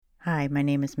Hi, my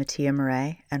name is Mattia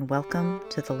Murray, and welcome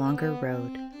to The Longer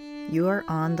Road. You are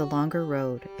on the longer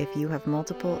road if you have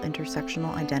multiple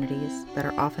intersectional identities that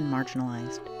are often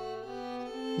marginalized.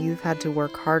 You've had to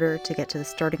work harder to get to the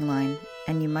starting line,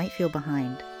 and you might feel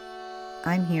behind.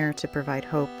 I'm here to provide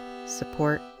hope,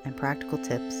 support, and practical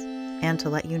tips, and to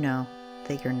let you know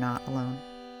that you're not alone.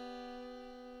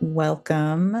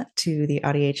 Welcome to the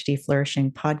ADHD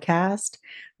Flourishing podcast.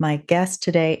 My guest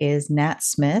today is Nat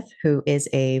Smith, who is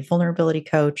a vulnerability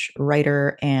coach,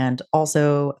 writer, and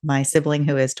also my sibling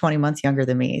who is 20 months younger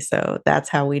than me. So that's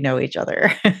how we know each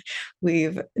other.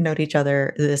 We've known each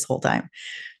other this whole time.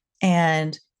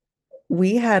 And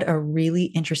we had a really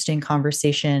interesting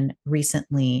conversation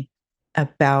recently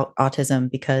about autism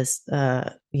because,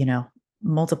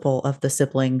 multiple of the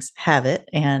siblings have it.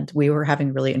 And we were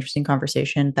having a really interesting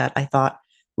conversation that I thought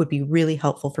would be really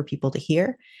helpful for people to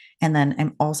hear. And then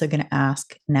I'm also going to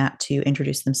ask Nat to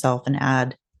introduce themselves and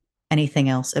add anything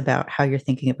else about how you're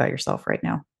thinking about yourself right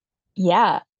now.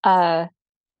 Yeah. Yeah,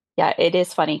 it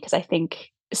is funny because I think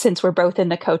since we're both in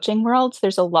the coaching world,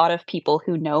 there's a lot of people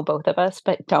who know both of us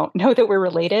but don't know that we're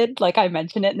related. Like I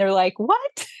mention it and they're like,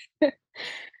 "What?"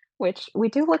 Which we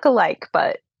do look alike,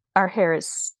 but our hair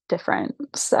is different.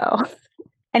 So,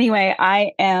 anyway,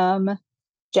 I am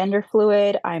gender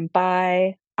fluid. I'm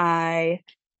bi. I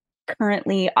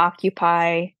currently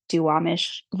occupy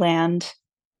Duwamish land,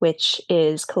 which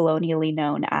is colonially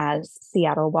known as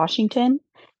Seattle, Washington.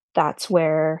 That's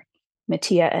where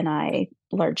Mattia and I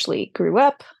largely grew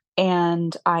up,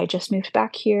 and I just moved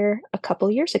back here a couple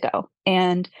years ago.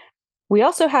 And we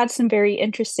also had some very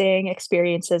interesting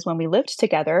experiences when we lived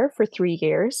together for 3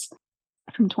 years,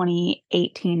 from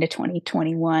 2018 to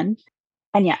 2021.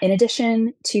 And yeah, in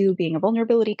addition to being a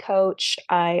vulnerability coach,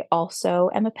 I also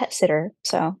am a pet sitter.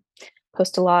 So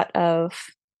post a lot of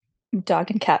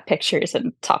dog and cat pictures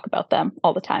and talk about them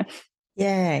all the time.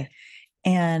 Yay.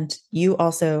 And you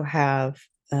also have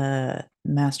a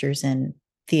master's in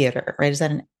theater, right? Is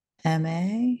that an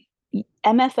MA?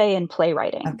 MFA in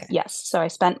playwriting. Okay. Yes. So I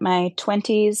spent my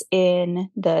 20s in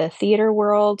the theater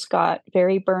world, got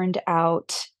very burned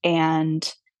out,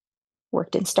 and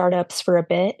worked in startups for a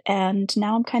bit. And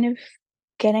now I'm kind of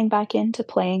getting back into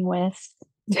playing with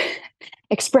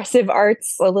expressive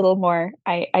arts a little more.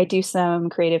 I do some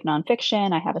creative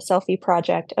nonfiction. I have a selfie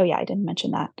project. Oh, yeah, I didn't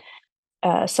mention that.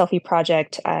 Selfie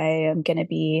project. I am going to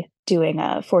be doing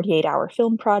a 48-hour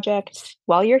film project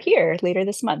while you're here later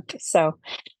this month. So,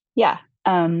 yeah,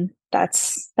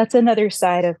 that's another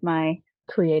side of my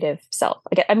creative self.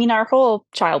 I mean, our whole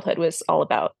childhood was all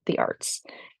about the arts.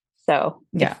 So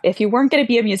Yeah. if you weren't going to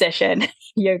be a musician,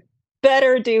 you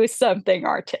better do something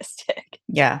artistic.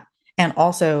 Yeah. And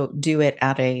also do it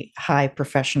at a high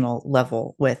professional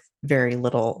level with very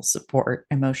little support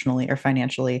emotionally or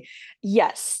financially.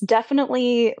 Yes,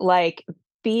 definitely like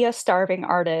be a starving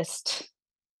artist.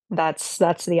 That's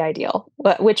the ideal.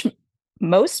 Which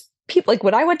most people like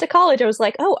when I went to college, I was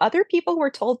like, oh, other people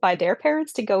were told by their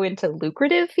parents to go into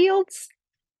lucrative fields.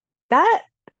 That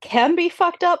can be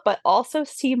fucked up, but also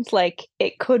seems like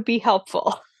it could be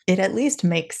helpful. It at least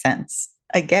makes sense.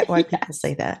 I get why people Yes.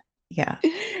 say that. Yeah.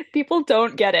 People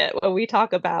don't get it when we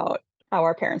talk about how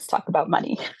our parents talk about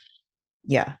money.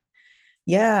 Yeah.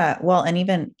 Yeah. Well, and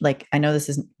even like I know this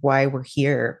isn't why we're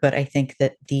here, but I think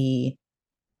that the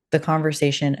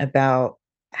conversation about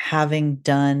having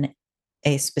done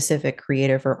a specific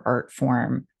creative or art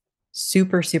form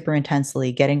super, super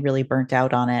intensely, getting really burnt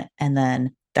out on it, and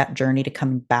then that journey to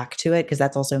coming back to it, because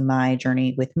that's also my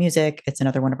journey with music. It's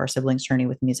another one of our siblings' journey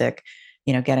with music,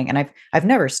 getting and I've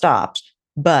never stopped,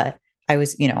 but I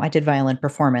was, I did violin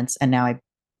performance and now I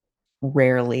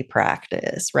rarely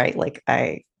practice, right? Like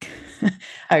I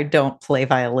I don't play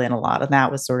violin a lot. And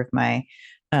that was sort of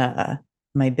uh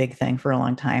my big thing for a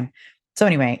long time. So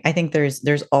anyway, I think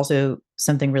there's also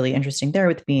something really interesting there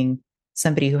with being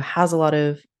somebody who has a lot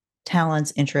of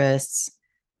talents, interests,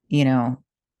 you know,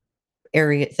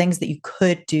 area things that you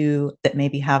could do that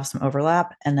maybe have some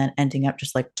overlap and then ending up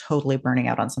just like totally burning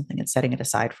out on something and setting it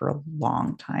aside for a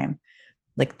long time.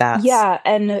 Like that's Yeah,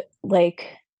 and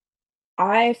like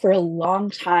I for a long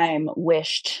time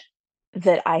wished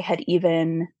that I had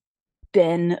even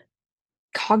been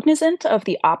cognizant of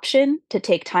the option to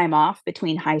take time off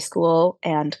between high school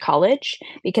and college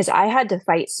because I had to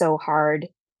fight so hard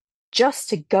just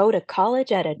to go to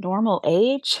college at a normal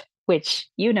age, which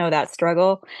you know that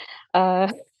struggle.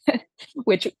 Uh,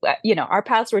 which our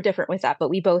paths were different with that, but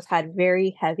we both had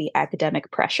very heavy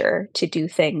academic pressure to do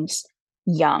things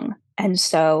young. And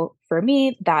so for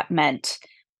me, that meant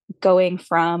going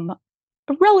from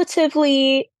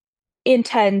relatively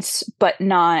intense but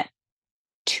not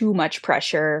too much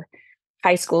pressure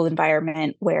high school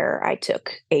environment where I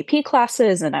took AP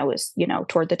classes and I was,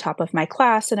 toward the top of my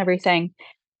class and everything,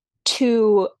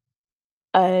 to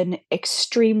an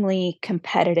extremely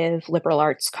competitive liberal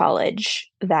arts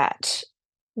college that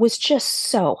was just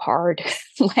so hard.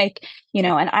 Like,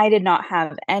 and I did not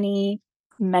have any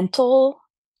mental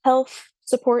health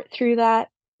support through that,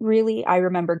 really. I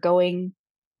remember going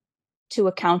to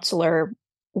a counselor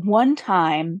one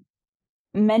time,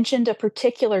 mentioned a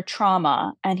particular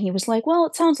trauma, and he was like, "Well,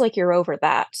 it sounds like you're over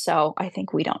that, so I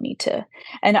think we don't need to."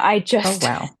 And I Oh, just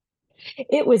wow.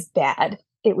 it was bad.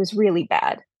 It was really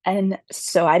bad. And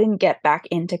so I didn't get back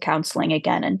into counseling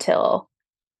again until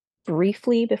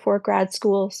briefly before grad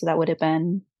school, so that would have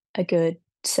been a good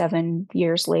 7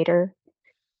 years later.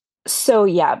 So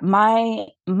yeah, my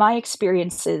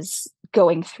experiences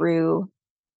going through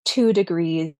 2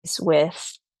 degrees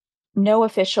with no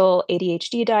official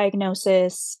ADHD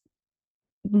diagnosis,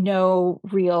 no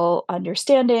real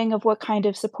understanding of what kind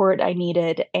of support I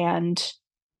needed, and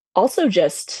also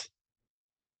just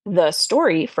the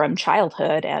story from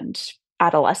childhood and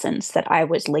adolescence that I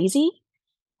was lazy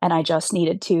and I just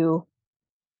needed to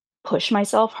push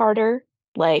myself harder.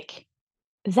 Like,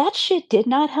 that shit did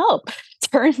not help,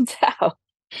 turns out.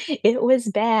 It was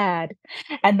bad.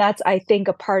 And that's, I think,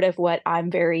 a part of what I'm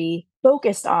very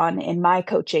focused on in my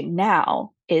coaching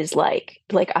now is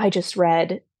I just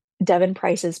read Devin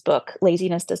Price's book,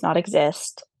 Laziness Does Not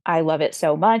Exist. I love it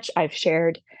so much. I've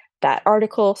shared that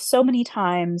article so many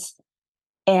times.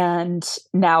 And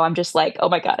now I'm just like, "Oh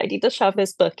my god, I need to shove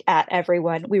this book at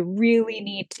everyone." We really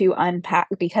need to unpack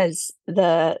because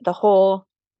the whole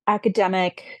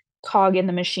academic cog in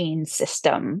the machine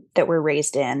system that we're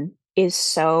raised in is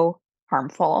so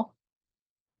harmful.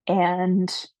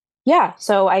 And yeah,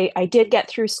 so I did get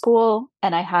through school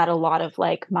and I had a lot of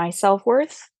like my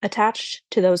self-worth attached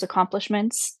to those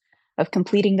accomplishments of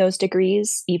completing those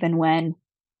degrees, even when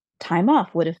time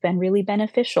off would have been really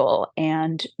beneficial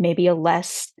and maybe a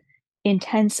less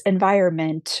intense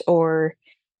environment or,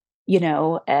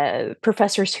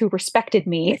 professors who respected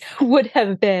me would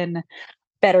have been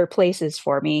better places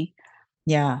for me.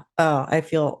 Yeah. Oh, I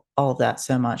feel all of that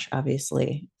so much,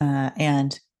 obviously.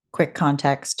 And quick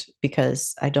context,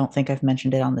 because I don't think I've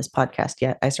mentioned it on this podcast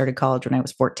yet. I started college when I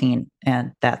was 14,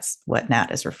 and that's what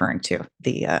Nat is referring to.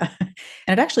 And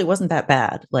it actually wasn't that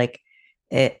bad.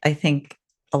 I think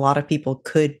a lot of people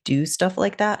could do stuff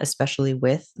like that, especially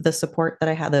with the support that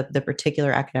I had, the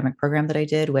particular academic program that I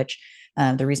did, which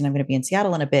the reason I'm going to be in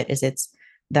Seattle in a bit is it's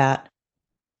that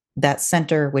that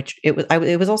center, which it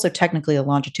was also technically a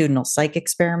longitudinal psych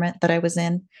experiment that I was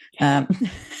in. Um,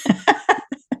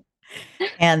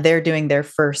 and they're doing their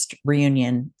first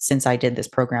reunion since I did this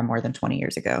program more than 20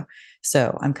 years ago.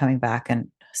 So I'm coming back and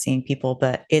seeing people,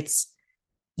 but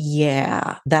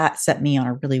yeah, that set me on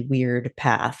a really weird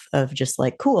path of just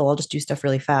like, cool, I'll just do stuff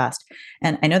really fast.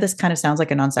 And I know this kind of sounds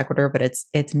like a non sequitur, but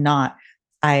it's not.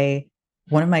 I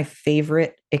One of my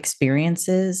favorite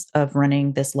experiences of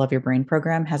running this Love Your Brain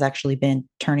program has actually been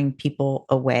turning people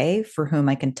away for whom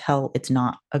I can tell it's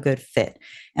not a good fit.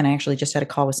 And I actually just had a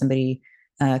call with somebody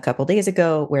a couple days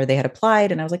ago where they had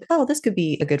applied and I was like, "Oh, this could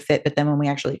be a good fit." But then when we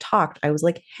actually talked, I was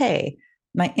like, "Hey,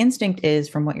 my instinct is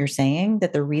from what you're saying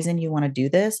that the reason you want to do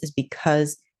this is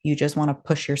because you just want to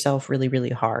push yourself really,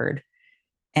 really hard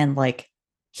and like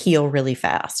heal really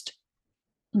fast."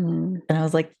 Mm, And I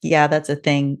was like, yeah, that's a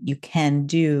thing you can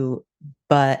do,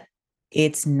 but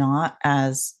it's not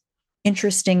as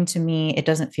interesting to me. It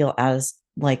doesn't feel as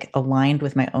like aligned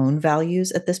with my own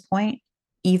values at this point,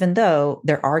 even though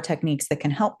there are techniques that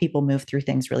can help people move through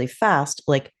things really fast.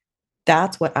 Like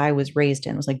that's what I was raised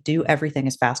in was like do everything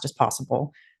as fast as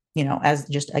possible, as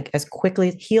just like as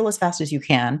quickly heal as fast as you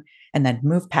can and then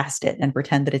move past it and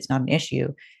pretend that it's not an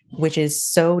issue, which is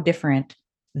so different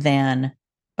than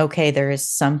okay, there is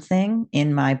something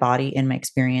in my body, in my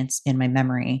experience, in my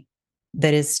memory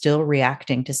that is still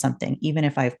reacting to something, even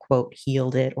if I've quote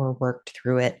healed it or worked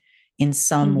through it in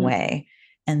some mhm. way.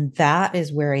 And that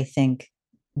is where I think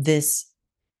this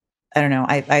I don't know.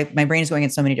 My brain is going in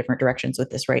so many different directions with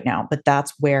this right now, but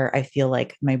that's where I feel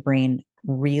like my brain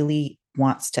really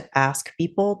wants to ask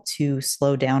people to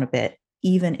slow down a bit,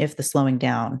 even if the slowing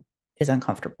down is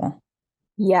uncomfortable.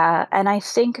 Yeah, and I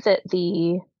think that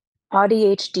the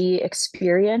ADHD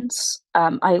experience,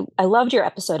 I loved your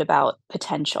episode about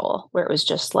potential, where it was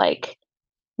just like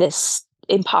this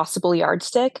impossible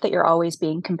yardstick that you're always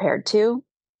being compared to.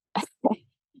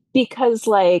 Because,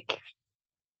 like,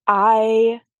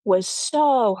 I was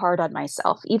so hard on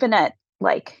myself, even at,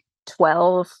 like,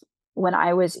 12 when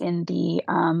I was in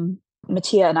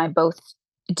Mattia and I both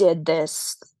did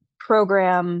this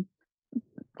program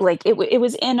like it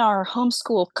was in our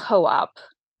homeschool co-op,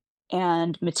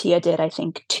 and Mattia did, I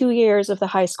think, 2 years of the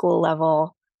high school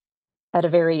level at a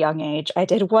very young age. I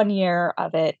did 1 year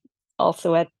of it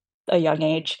also at a young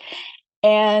age.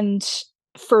 And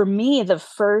for me, the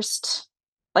first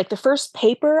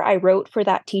paper I wrote for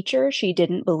that teacher, she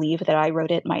didn't believe that I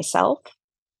wrote it myself,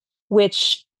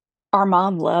 which our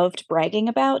mom loved bragging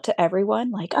about to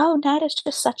everyone, like, "Oh, Nat is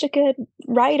just such a good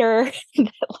writer,"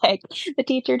 that, like, the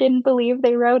teacher didn't believe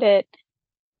they wrote it.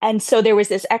 And so there was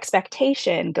this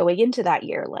expectation going into that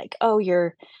year, like, "Oh,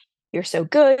 you're so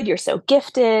good, you're so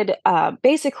gifted,"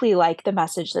 basically, like, the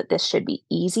message that this should be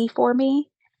easy for me.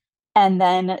 And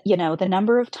then, the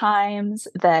number of times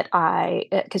that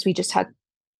because we just had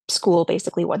school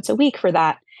basically once a week for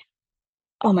that.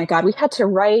 Oh my god, we had to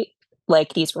write,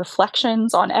 like, these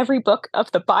reflections on every book of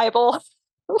the Bible,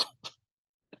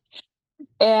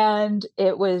 and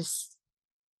it was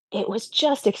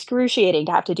just excruciating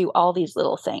to have to do all these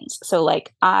little things. So,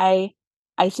 like, I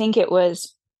think it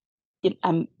was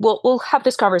we'll have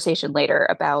this conversation later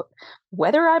about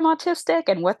whether I'm autistic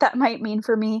and what that might mean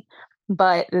for me,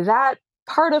 but that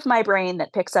part of my brain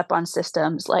that picks up on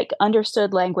systems, like,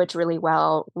 understood language really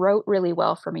well, wrote really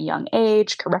well from a young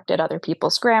age, corrected other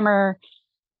people's grammar,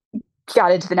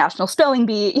 got into the National Spelling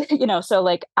Bee, so,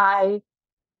 like, I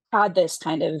had this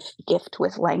kind of gift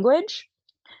with language,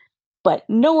 but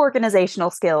no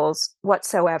organizational skills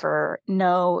whatsoever,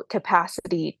 no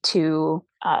capacity to,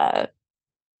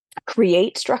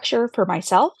 create structure for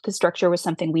myself, because structure was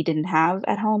something we didn't have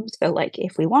at home, so, like,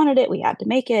 if we wanted it, we had to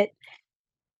make it.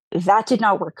 That did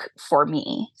not work for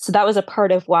me, so that was a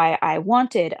part of why I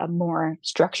wanted a more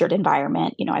structured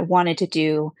environment. I wanted to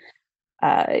do,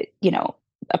 uh, you know,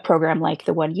 a program like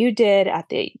the one you did at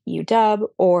the UW,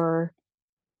 or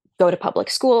go to public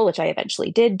school, which I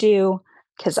eventually did do,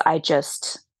 because I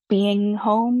just being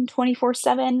home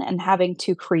 24/7 and having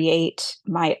to create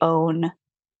my own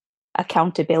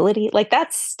accountability, like,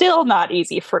 that's still not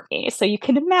easy for me, so you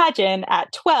can imagine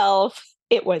at 12,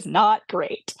 it was not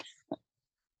great.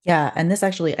 Yeah, and this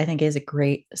actually, I think, is a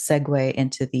great segue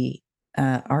into the,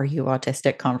 "Are you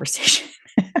autistic?" conversation,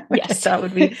 which I Yes. thought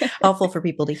would be helpful for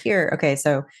people to hear. Okay,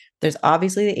 so there's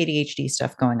obviously the ADHD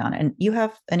stuff going on, and you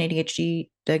have an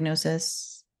ADHD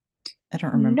diagnosis? I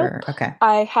don't remember. Nope. Okay.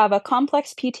 I have a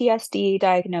complex PTSD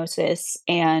diagnosis,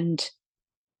 and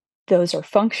those are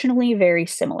functionally very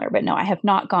similar, but no, I have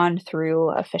not gone through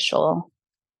official,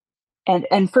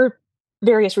 and for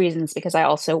various reasons, because I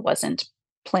also wasn't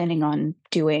planning on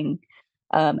doing,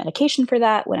 medication for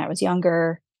that when I was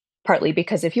younger, partly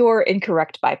because of your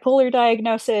incorrect bipolar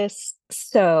diagnosis.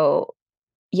 So,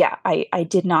 yeah, I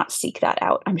did not seek that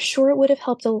out. I'm sure it would have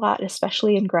helped a lot,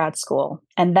 especially in grad school.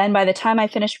 And then by the time I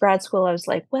finished grad school, I was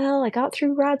like, "Well, I got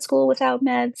through grad school without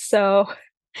meds, so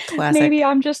maybe Classic.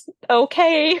 I'm just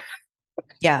okay."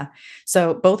 Yeah.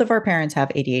 So both of our parents have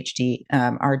ADHD.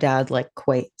 Our dad, like,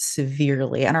 quite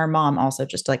severely, and our mom also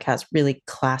just, like, has really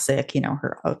classic,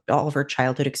 her all of her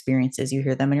childhood experiences. You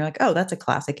hear them and you're like, "Oh, that's a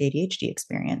classic ADHD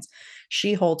experience."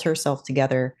 She holds herself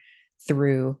together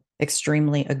through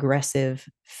extremely aggressive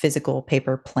physical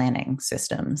paper planning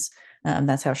systems.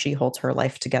 That's how she holds her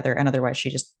life together, and otherwise she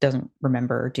just doesn't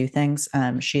remember or do things.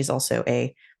 She's also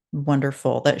a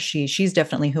wonderful that she's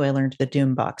definitely who I learned the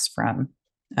doom box from.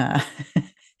 Uh,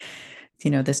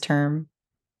 this term?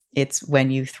 It's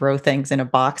when you throw things in a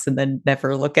box and then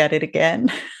never look at it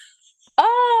again.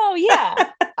 Oh,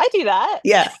 yeah. I do that.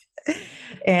 Yeah.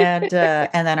 And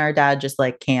then our dad just,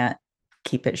 like, can't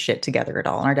keep his shit together at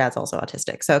all, and our dad's also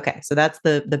autistic. So, okay, so that's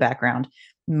the background.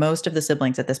 Most of the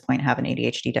siblings at this point have an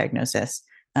ADHD diagnosis,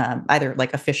 either,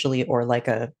 like, officially or like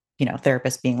a,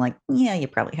 therapist being like, "Yeah, you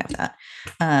probably have that."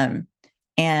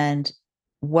 And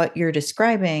what you're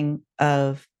describing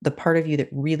of the part of you that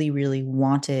really, really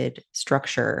wanted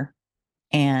structure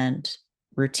and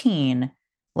routine,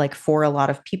 like, for a lot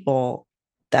of people,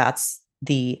 that's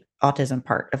the autism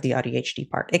part of the ADHD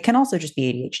part. It can also just be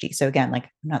ADHD. So again, like,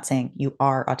 I'm not saying you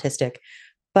are autistic,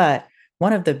 but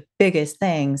one of the biggest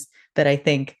things that I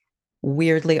think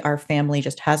weirdly our family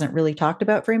just hasn't really talked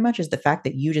about very much is the fact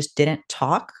that you just didn't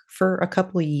talk for a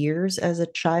couple of years as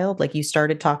a child. Like, you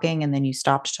started talking and then you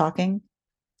stopped talking Was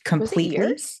it completely.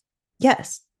 years?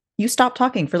 Yes. You stopped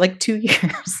talking for, like, 2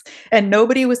 years, and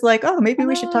nobody was like, "Oh, maybe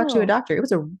we should talk to a Oh, doctor." It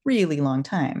was a really long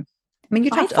time. I mean, you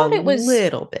I talked a thought it was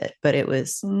little bit, but it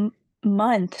was m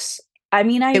months. I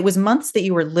mean, it was months that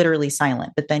you were literally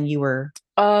silent, but then you were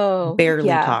oh, barely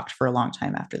yeah. talked for a long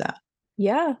time after that.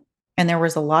 Yeah. And there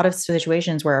was a lot of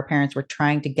situations where our parents were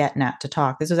trying to get Nat to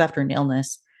talk. This was after an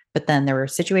illness, but then there were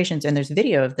situations, and there's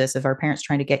video of this, of our parents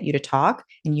trying to get you to talk,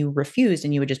 and you refused,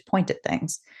 and you would just point at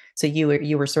things. So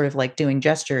you were sort of like doing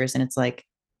gestures, and it's like,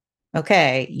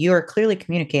 okay, you are clearly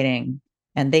communicating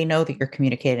and they know that you're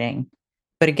communicating.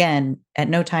 But again, at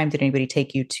no time did anybody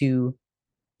take you to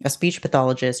a speech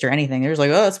pathologist or anything. They're just like,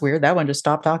 oh, that's weird. That one just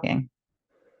stopped talking.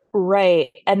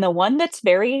 Right, and the one that's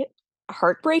very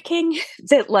heartbreaking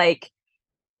that, like,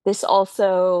 this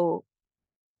also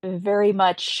very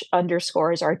much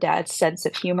underscores our dad's sense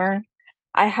of humor.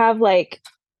 I have, like,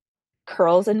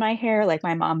 curls in my hair, like,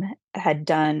 my mom had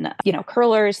done,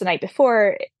 curlers the night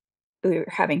before. We were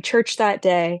having church that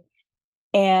day,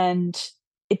 and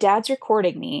dad's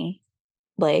recording me,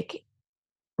 like,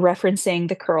 referencing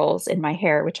the curls in my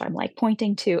hair, which I'm, like,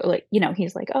 pointing to, like,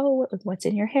 he's like, "Oh, what's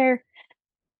in your hair?"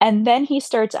 And then he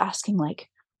starts asking, like,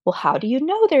 "Well, how do you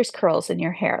know there's curls in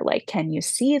your hair? Like, can you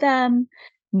see them?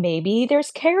 Maybe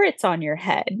there's carrots on your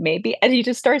head, maybe," and he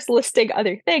just starts listing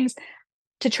other things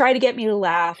to try to get me to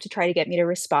laugh, to try to get me to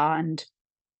respond,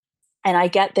 and I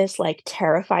get this, like,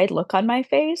 terrified look on my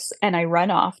face, and I run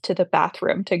off to the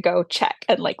bathroom to go check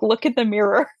and, like, look in the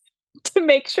mirror to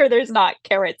make sure there's not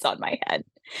carrots on my head.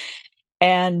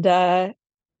 And,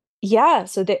 yeah,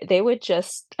 so they would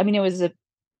just, I mean, it was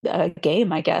a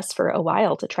game, I guess, for a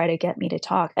while to try to get me to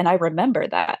talk, and I remember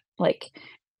that, like,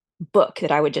 book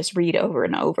that I would just read over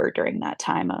and over during that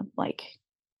time of, like,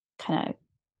 kinda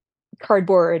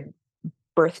cardboard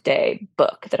birthday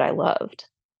book that I loved.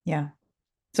 Yeah.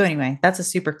 So anyway, that's a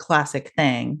super classic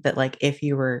thing that like if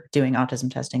you were doing autism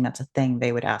testing, that's a thing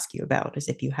they would ask you about is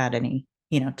if you had any,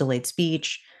 delayed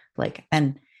speech, like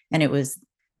and it was,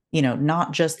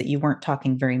 not just that you weren't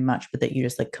talking very much, but that you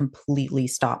just like completely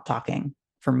stopped talking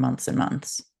for months and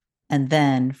months. And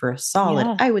then for a solid,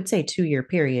 Yeah. I would say 2-year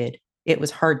period, it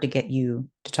was hard to get you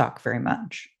to talk very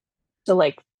much. So,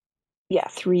 like, yeah,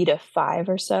 3 to 5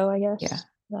 or so, I Yeah. guess,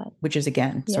 but Which is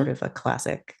again yeah. sort of a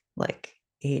classic like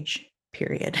age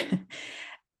period.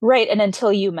 Right, and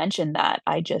until you mentioned that,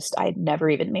 I'd never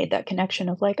even made that connection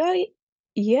of like, "Oh,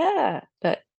 yeah,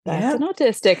 that's an Yeah.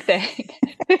 autistic thing."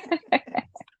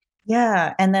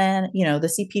 Yeah, and then, the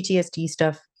CPTSD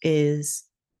stuff is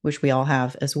which we all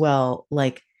have as well,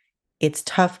 like, it's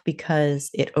tough because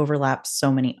it overlaps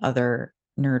so many other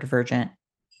neurodivergent,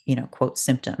 quote,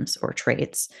 "symptoms" or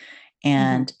traits,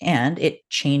 Mhm. and it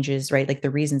changes, right? Like, the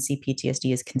reason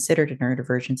CPTSD is considered a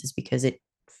neurodivergence is because it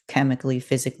chemically,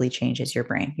 physically changes your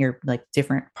brain. Your, like,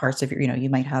 different parts of your you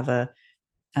might have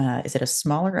is it a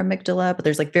smaller amygdala? But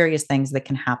there's, like, various things that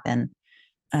can happen,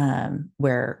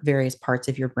 where various parts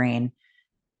of your brain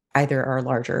either are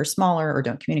larger or smaller or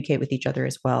don't communicate with each other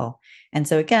as well. And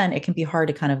so again, it can be hard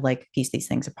to kind of like piece these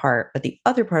things apart. But the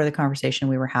other part of the conversation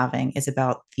we were having is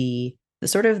about the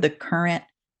sort of the current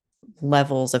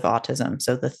levels of autism.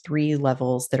 So the 3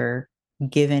 levels that are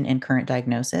given in current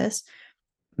diagnosis.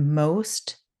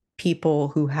 Most people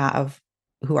who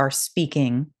are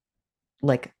speaking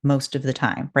like most of the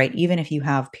time, right? Even if you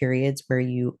have periods where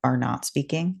you are not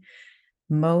speaking,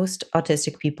 most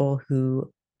autistic people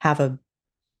who have a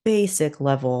basic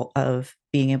level of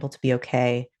being able to be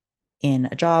okay in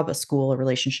a job, a school, a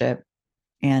relationship,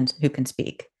 and who can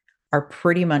speak are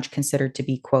pretty much considered to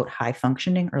be, quote, high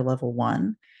functioning or level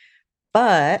 1.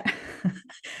 But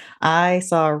I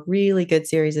saw a really good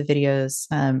series of videos,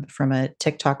 from a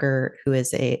TikToker who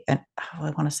is I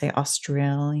wanna say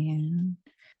Australian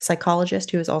psychologist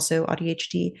who is also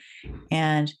ADHD,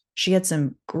 and she had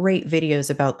some great videos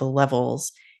about the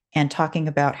levels and talking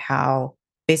about how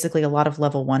basically a lot of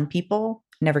level 1 people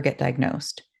never get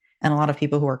diagnosed, and a lot of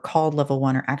people who are called level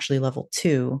 1 are actually level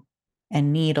 2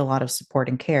 and need a lot of support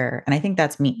and care, and I think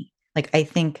that's me. Like, I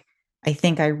think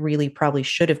I really probably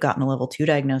should have gotten a level 2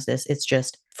 diagnosis. It's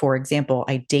just, for example,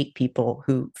 I date people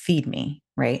who feed me,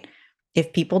 right?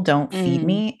 If people don't feed Mm.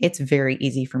 me, it's very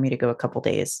easy for me to go a couple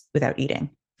days without eating.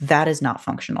 That is not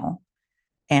functional.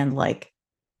 And like,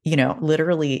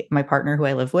 literally my partner who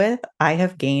I live with, I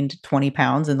have gained 20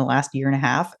 pounds in the last year and a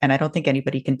half, and I don't think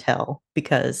anybody can tell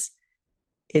because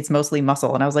it's mostly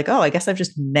muscle. And I was like, oh, I guess I've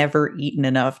just never eaten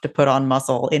enough to put on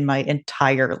muscle in my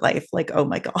entire life. Like, oh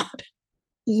my God.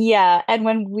 Yeah, and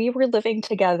when we were living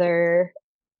together,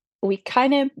 we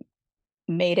kind of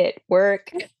made it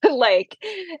work. Like,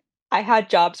 I had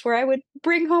jobs where I would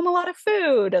bring home a lot of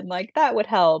food, and, like, that would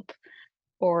help,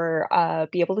 or,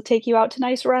 be able to take you out to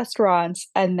nice restaurants,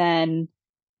 and then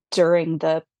during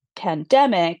the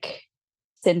pandemic,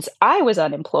 since I was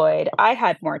unemployed, I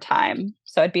had more time,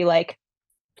 so I'd be like,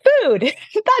 "Food,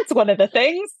 that's one of the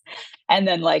things," and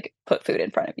then, like, put food in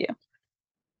front of you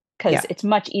because Yeah. it's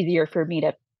much easier for me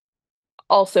to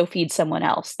also feed someone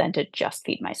else than to just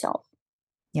feed myself.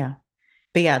 Yeah.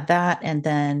 But yeah, that and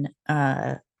then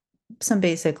some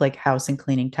basic like house and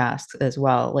cleaning tasks as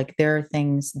well. Like there are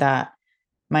things that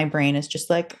my brain is just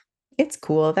like, it's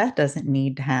cool. That doesn't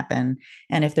need to happen.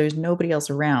 And if there's nobody else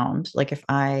around, like if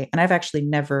I, and I've actually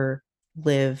never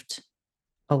lived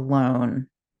alone.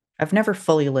 I've never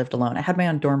fully lived alone. I had my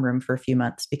own dorm room for a few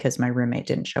months because my roommate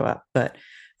didn't show up. But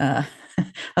uh,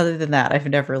 other than that, I've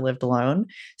never lived alone.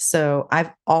 So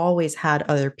I've always had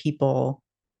other people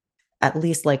at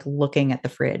least like looking at the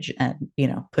fridge and,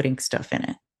 putting stuff in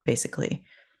it, basically.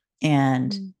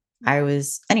 And Mm. I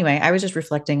was just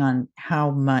reflecting on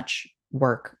how much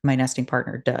work my nesting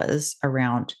partner does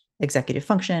around executive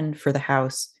function for the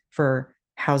house, for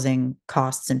housing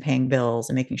costs and paying bills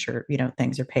and making sure,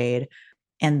 things are paid,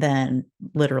 and then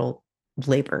literal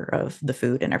labor of the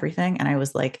food and everything. And I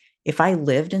was like, if I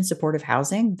lived in supportive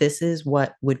housing, this is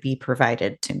what would be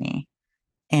provided to me.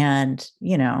 And,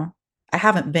 I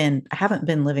haven't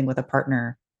been living with a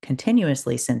partner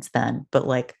continuously since then, but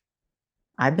like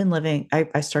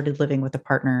I started living with a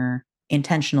partner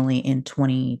intentionally in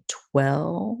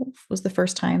 2012 was the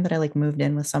first time that I like moved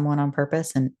in with someone on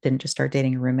purpose and didn't just start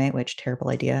dating a roommate, which terrible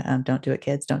idea. Don't do it,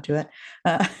 kids. Don't do it.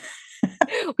 Uh,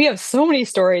 We have so many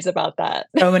stories about that.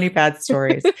 so many bad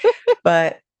stories.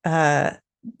 But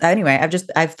anyway,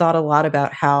 I've thought a lot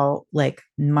about how like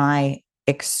my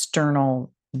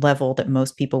external level that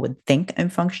most people would think I'm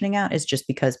functioning at is just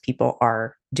because people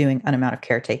are doing an amount of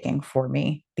caretaking for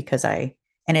me because and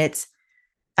it's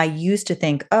I used to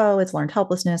think, oh, it's learned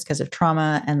helplessness because of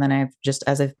trauma. And then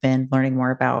as I've been learning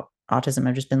more about autism,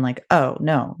 I've just been like, oh,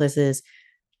 no, this is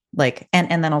like,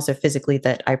 and then also physically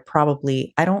that I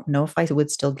don't know if I would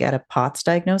still get a POTS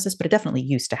diagnosis, but I definitely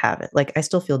used to have it. Like, I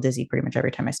still feel dizzy pretty much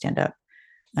every time I stand up.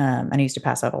 And I used to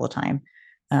pass out all the time.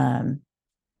 Um,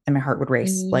 and my heart would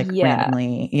race like Yeah.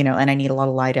 randomly, and I need a lot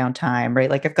of lie down time, right?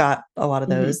 Like, I've got a lot of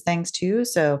Mhm. those things too.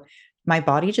 So my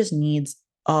body just needs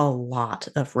a lot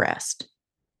of rest.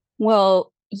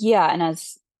 Well, yeah, and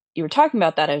as you were talking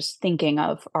about that, I was thinking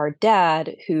of our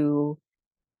dad who,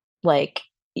 like,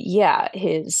 yeah,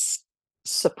 his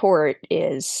support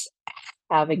is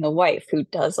having a wife who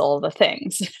does all the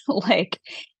things. Like,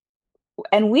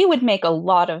 and we would make a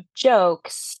lot of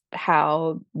jokes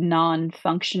how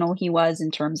non-functional he was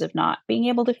in terms of not being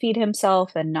able to feed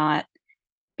himself and not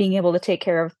being able to take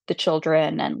care of the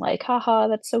children and like, haha,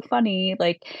 that's so funny.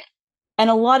 Like, and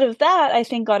a lot of that I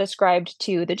think got ascribed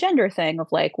to the gender thing of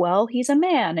like, well, he's a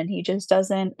man and he just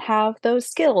doesn't have those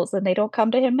skills and they don't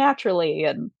come to him naturally.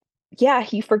 And yeah,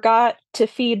 he forgot to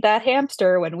feed that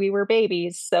hamster when we were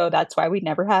babies. So that's why we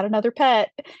never had another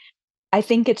pet. I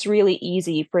think it's really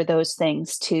easy for those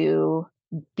things to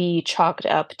be chalked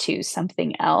up to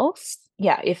something else.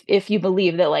 Yeah, if you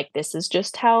believe that, like, this is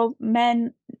just how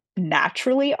men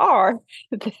naturally are,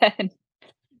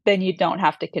 then you don't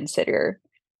have to consider,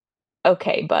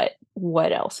 "Okay, but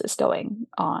what else is going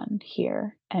on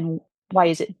here, and why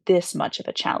is it this much of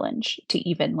a challenge to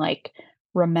even, like,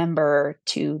 remember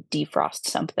to defrost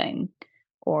something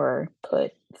or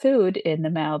put food in the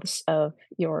mouths of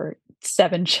your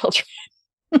 7 children?"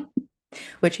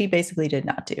 Which he basically did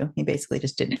not do. He basically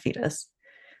just didn't feed us,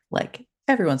 like,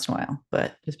 every once in a while,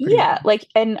 but just pretty Yeah, rare. like,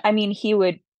 and I mean, he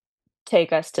would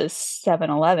take us to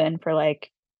 7-Eleven for,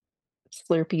 like,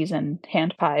 Slurpees and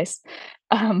hand pies.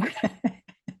 Um,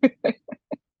 it's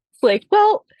like,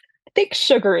 well, I think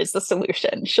sugar is the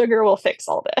solution. Sugar will fix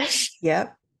all this.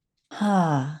 Yep.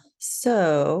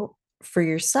 So for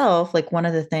yourself, like, one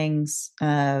of the things,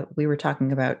 we were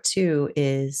talking about too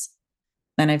is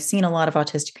and I've seen a lot of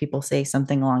autistic people say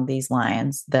something along these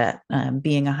lines that,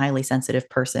 being a highly sensitive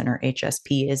person or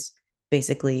HSP is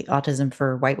basically autism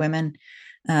for white women.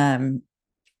 Um,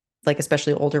 like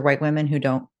especially older white women who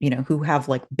don't, who have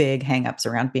like big hangups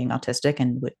around being autistic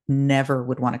and would never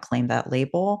want to claim that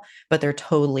label, but they're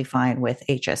totally fine with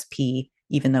HSP,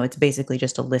 even though it's basically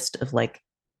just a list of like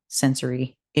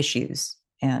sensory issues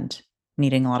and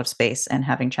needing a lot of space and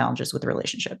having challenges with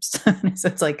relationships. So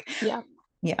it's like, Yeah.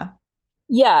 yeah,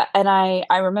 Yeah, and I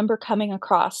remember coming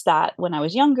across that when I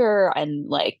was younger and,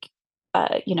 like,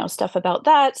 stuff about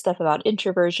that, stuff about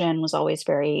introversion was always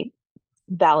very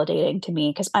validating to me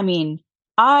because I mean,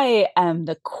 I am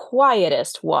the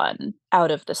quietest one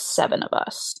out of the 7 of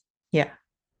us. yeah,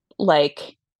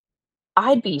 Like,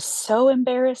 I'd be so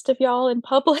embarrassed of y'all in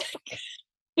public.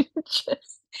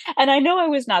 Just and I know I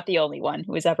was not the only one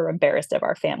who was ever embarrassed of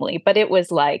our family, but it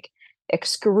was, like,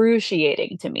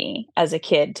 excruciating to me as a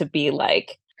kid to be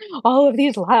like, "All of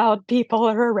these loud people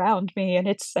are around me, and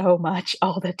it's so much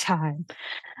all the time."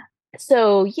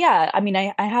 So, yeah, I mean,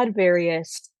 I had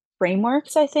various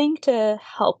frameworks, I think, to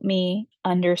help me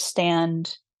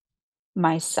understand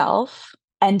myself.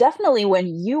 And definitely when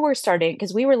you were starting,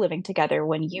 because we were living together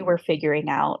when you were figuring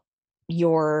out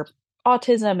your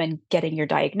autism and getting your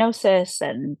diagnosis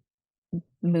and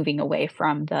moving away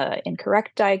from the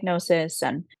incorrect diagnosis,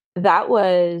 and that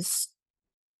was,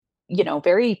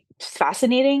 very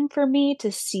fascinating for me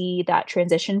to see that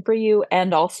transition for you,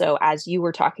 and also as you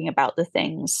were talking about the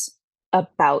things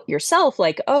about yourself,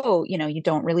 like, oh, you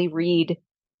don't really read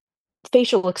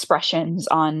facial expressions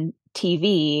on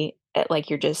TV, like,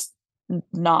 you're just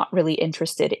not really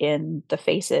interested in the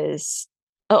faces.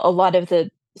 A lot of the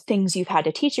things you've had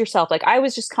to teach yourself, like, I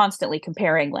was just constantly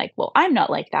comparing, like, well, I'm not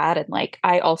like that, and, like,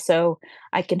 I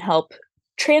can help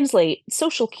translate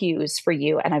social cues for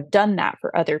you, and I've done that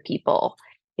for other people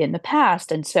in the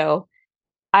past, and so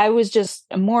I was just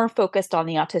more focused on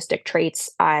the autistic traits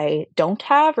I don't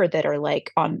have or that are,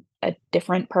 like, on a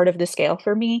different part of the scale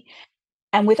for me,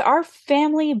 and with our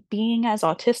family being as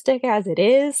autistic as it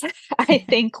is, I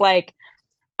think, like,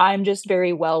 I'm just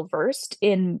very well versed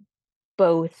in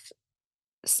both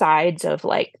sides of,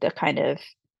 like, the kind of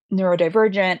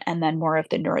neurodivergent and then more of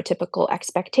the neurotypical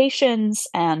expectations,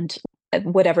 and,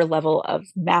 whatever level of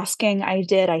masking I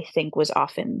did, I think was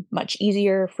often much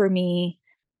easier for me.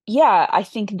 Yeah, I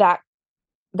think that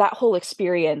whole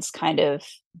experience kind of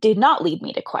did not lead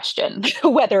me to question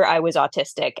whether I was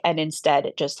autistic, and instead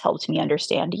it just helped me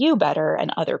understand you better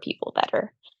and other people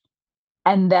better.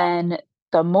 And then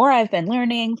the more I've been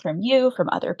learning from you, from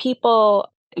other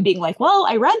people, being like, "Well,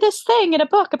 I read this thing in a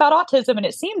book about autism and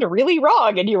it seemed really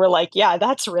wrong." And you were like, "Yeah,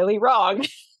 that's really wrong."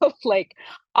 Like,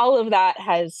 all of that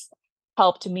has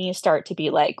helped me start to be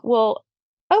like, "Well,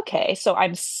 okay, so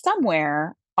I'm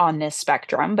somewhere on this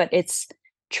spectrum, but it's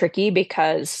tricky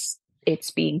because it's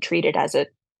being treated as a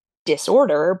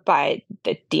disorder by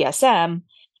the DSM,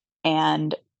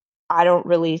 and I don't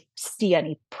really see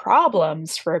any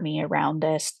problems for me around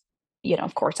this."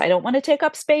 Of course, I don't want to take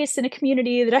up space in a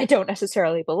community that I don't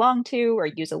necessarily belong to or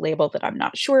use a label that I'm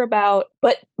not sure about.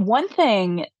 But one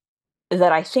thing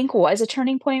that I think was a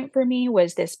turning point for me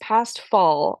was this past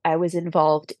fall, I was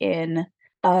involved in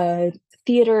a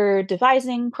theater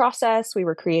devising process. We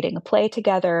were creating a play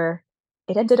together.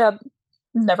 It ended up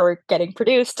never getting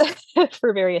produced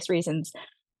for various reasons.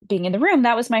 Being in the room,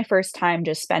 that was my first time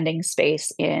just spending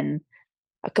space in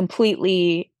a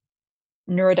completely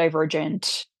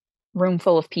neurodivergent room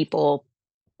full of people.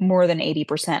 More than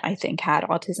 80%, I think, had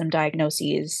autism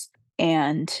diagnoses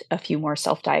and a few more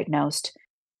self-diagnosed.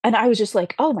 And I was just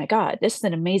like, "Oh my god, this is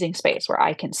an amazing space where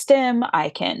I can stim, I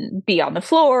can be on the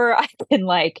floor, I can,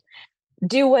 like,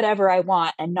 do whatever I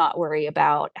want and not worry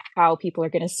about how people are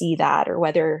gonna see that or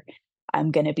whether I'm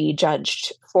gonna be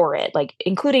judged for it." Like,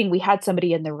 including we had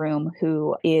somebody in the room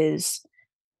who is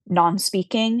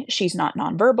non-speaking. She's not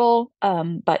nonverbal,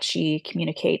 but she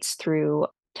communicates through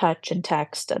touch and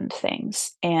text and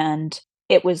things. And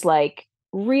it was like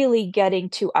really getting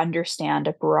to understand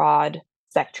a broad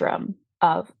spectrum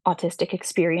of autistic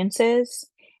experiences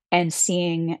and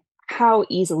seeing how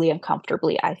easily and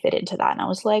comfortably I fit into that. And I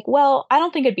was like, well, I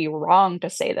don't think it'd be wrong to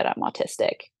say that I'm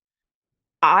autistic.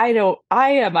 I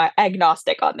am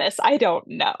agnostic on this. I don't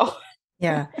know.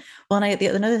 Yeah. Well, and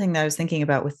another thing that I was thinking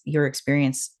about with your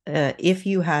experience, if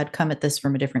you had come at this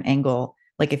from a different angle,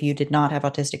 like if you did not have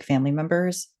autistic family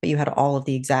members, but you had all of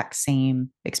the exact same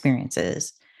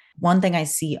experiences, one thing I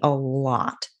see a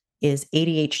lot is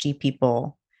ADHD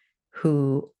people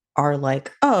who are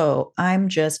like, oh, I'm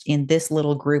just in this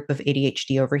little group of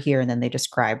ADHD over here. And then they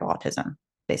describe autism,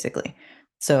 basically.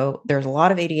 So there's a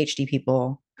lot of ADHD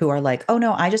people who are like, oh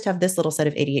no, I just have this little set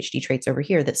of ADHD traits over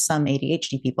here that some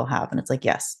ADHD people have. And it's like,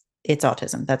 yes, it's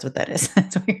autism. That's what that is.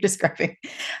 That's what you're describing.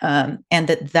 And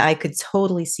that I could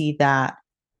totally see that,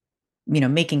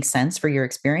 making sense for your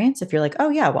experience. If you're like, oh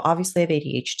yeah, well, obviously I have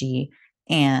ADHD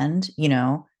and,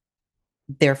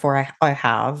 therefore I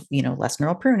have, less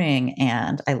neural pruning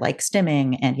and I like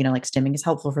stimming and, like stimming is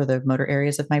helpful for the motor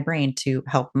areas of my brain to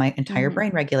help my entire Mhm.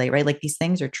 brain regulate, right? Like these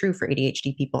things are true for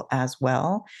ADHD people as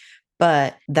well.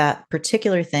 But that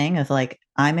particular thing of like,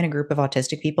 I'm in a group of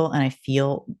autistic people and I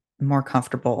feel more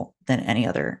comfortable than any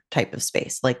other type of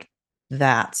space. Like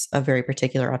that's a very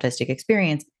particular autistic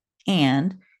experience.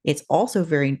 And it's also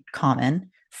very common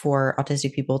for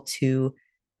autistic people to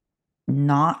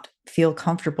not feel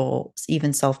comfortable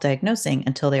even self-diagnosing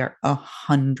until they are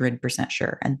 100%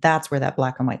 sure. And that's where that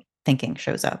black and white thinking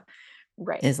shows up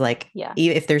Right. is like, Yeah.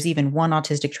 if there's even one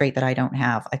autistic trait that I don't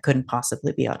have, I couldn't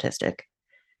possibly be autistic.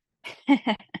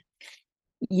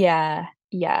 Yeah,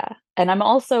 yeah, and I'm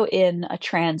also in a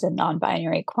trans and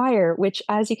non-binary choir, which,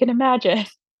 as you can imagine,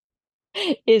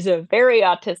 is a very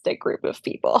autistic group of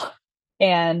people.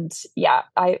 And, yeah,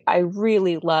 I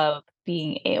really love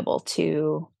being able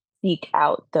to seek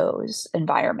out those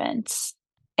environments.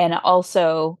 And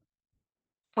also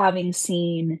having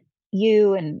seen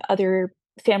you and other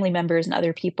family members and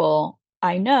other people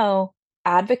I know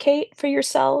advocate for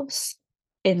yourselves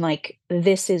in like,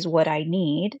 this is what I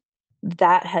need,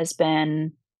 that has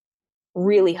been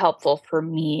really helpful for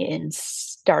me in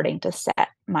starting to set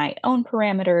my own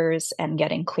parameters and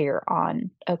getting clear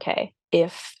on, okay,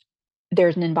 if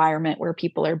there's an environment where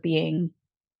people are being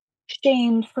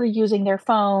shamed for using their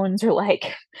phones or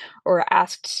like or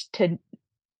asked to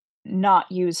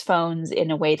not use phones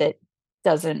in a way that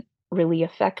doesn't really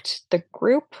affect the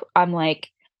group, I'm like,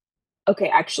 okay,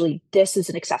 actually, this is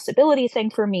an accessibility thing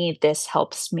for me. This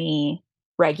helps me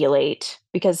regulate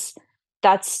because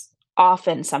that's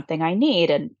often something I need.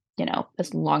 And,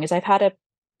 as long as I've had a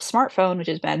smartphone, which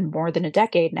has been more than a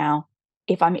decade now,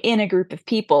 if I'm in a group of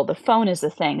people, the phone is the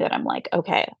thing that I'm like,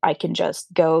 okay, I can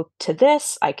just go to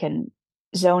this, I can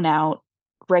zone out,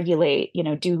 regulate,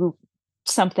 do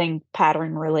something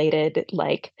pattern related,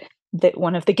 like that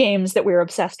one of the games that we're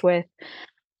obsessed with.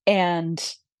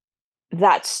 And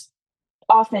that's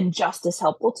often just as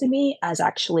helpful to me as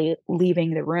actually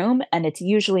leaving the room, and it's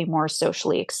usually more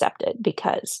socially accepted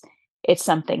because it's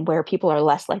something where people are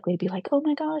less likely to be like, "Oh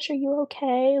my gosh, are you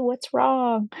okay? What's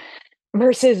wrong?"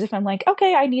 Versus if I'm like,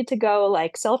 "Okay, I need to go,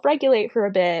 like, self-regulate for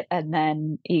a bit," and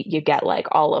then you get, like,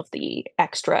 all of the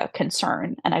extra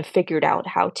concern, and I've figured out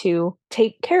how to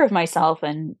take care of myself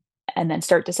and then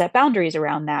start to set boundaries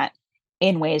around that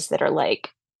in ways that are like,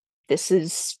 "This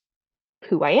is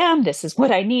who I am, this is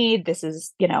what I need, this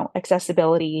is,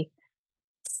 accessibility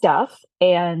stuff,"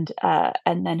 and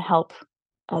then help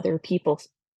other people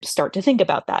start to think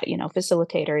about that,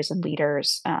 facilitators and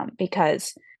leaders,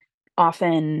 because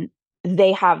often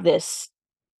they have this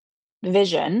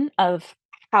vision of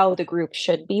how the group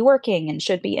should be working and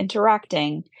should be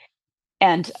interacting.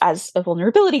 And as a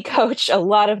vulnerability coach, a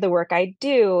lot of the work I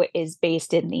do is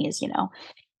based in these,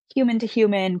 human to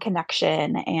human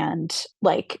connection and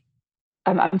like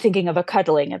I'm thinking of a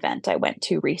cuddling event I went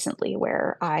to recently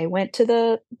where I went to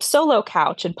the solo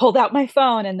couch and pulled out my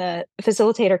phone, and the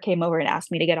facilitator came over and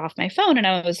asked me to get off my phone. And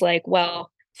I was like, well,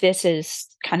 this is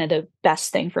kind of the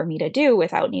best thing for me to do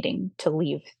without needing to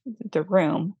leave the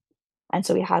room. And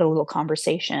so we had a little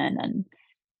conversation and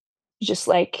just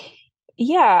like,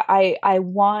 yeah, I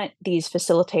want these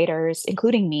facilitators,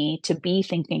 including me, to be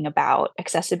thinking about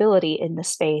accessibility in the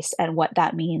space and what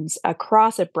that means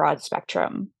across a broad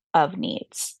spectrum of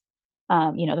needs.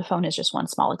 The phone is just one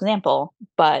small example,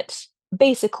 but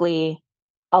basically,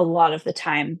 a lot of the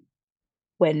time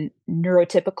when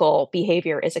neurotypical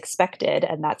behavior is expected,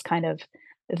 and that's kind of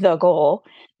the goal,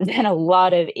 then a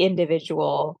lot of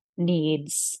individual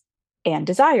needs and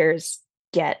desires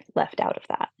get left out of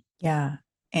that. Yeah.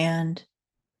 And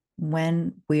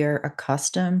when we're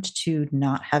accustomed to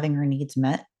not having our needs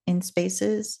met in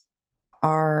spaces,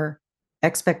 our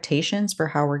expectations for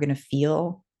how we're going to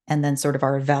feel and then sort of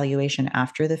our evaluation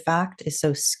after the fact is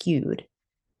so skewed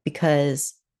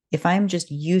because if I'm just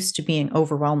used to being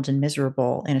overwhelmed and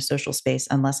miserable in a social space,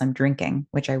 unless I'm drinking,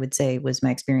 which I would say was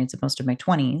my experience of most of my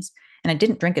 20s, and I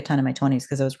didn't drink a ton in my 20s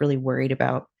because I was really worried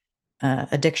about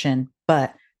addiction,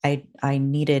 but I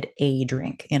needed a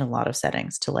drink in a lot of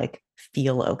settings to like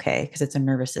feel okay because it's a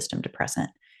nervous system depressant.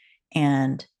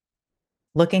 And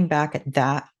looking back at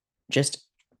that just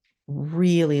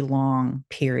really long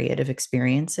period of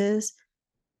experiences,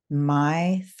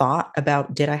 my thought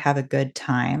about did I have a good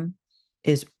time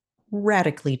is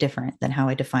radically different than how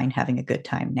I define having a good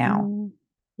time now. Mm,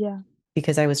 yeah.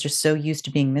 Because I was just so used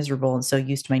to being miserable and so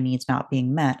used to my needs not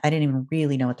being met. I didn't even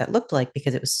really know what that looked like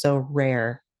because it was so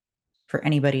rare for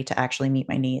anybody to actually meet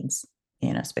my needs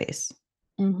in a space.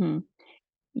 Mhm.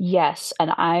 Yes,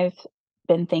 and I've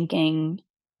been thinking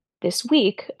this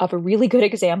week of a really good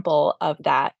example of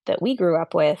that we grew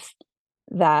up with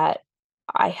that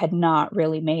I had not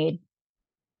really made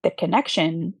the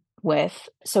connection with.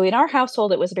 So in our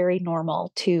household, it was very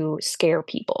normal to scare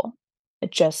people.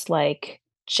 Just like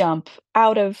jump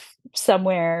out of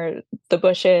somewhere, the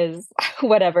bushes,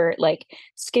 whatever, like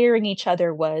scaring each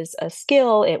other was a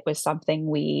skill. It was something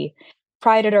we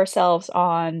prided ourselves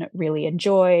on, really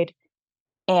enjoyed.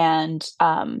 And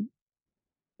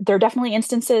there are definitely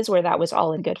instances where that was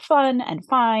all in good fun and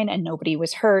fine and nobody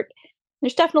was hurt.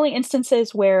 There's definitely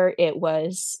instances where it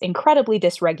was incredibly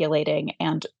dysregulating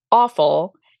and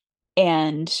awful,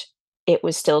 and it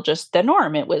was still just the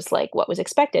norm. It was like what was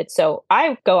expected. So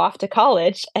I go off to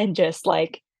college and just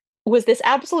like was this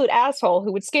absolute asshole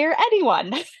who would scare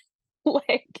anyone.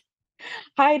 Like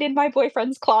hide in my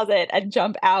boyfriend's closet and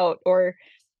jump out, or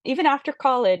even after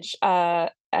college,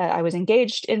 I was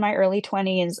engaged in my early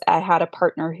 20s. I had a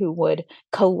partner who would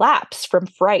collapse from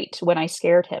fright when I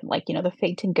scared him, like, the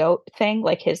fainting goat thing,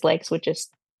 like his legs would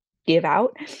just give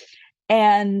out.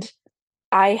 And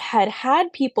I had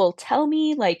had people tell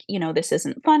me, like, "This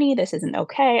isn't funny, this isn't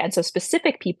okay." And so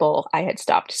specific people I had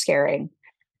stopped scaring.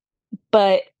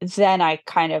 But then I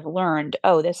kind of learned,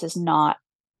 "Oh, this is not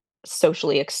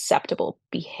socially acceptable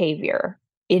behavior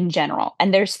in general."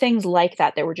 And there's things like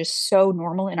that that were just so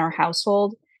normal in our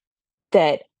household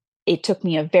that it took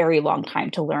me a very long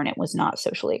time to learn it was not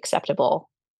socially acceptable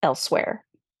elsewhere.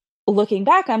 Looking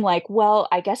back, I'm like, well,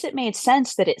 I guess it made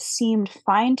sense that it seemed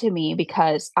fine to me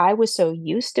because I was so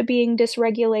used to being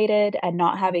dysregulated and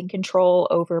not having control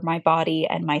over my body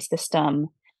and my system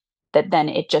that then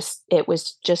it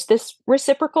was just this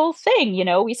reciprocal thing,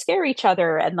 we scare each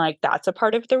other and like that's a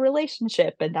part of the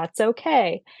relationship and that's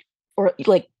okay. Or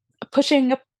like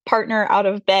pushing a partner out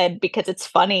of bed because it's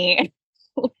funny.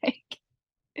 Like,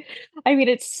 I mean,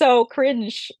 it's so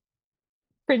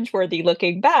cringeworthy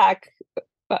looking back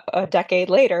a decade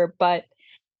later, but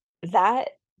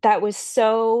that that was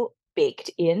so baked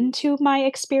into my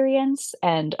experience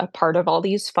and a part of all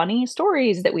these funny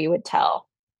stories that we would tell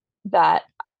that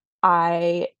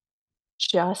I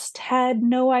just had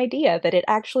no idea that it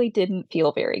actually didn't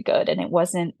feel very good, and it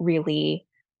wasn't really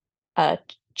a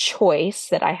choice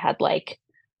that I had, like,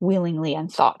 willingly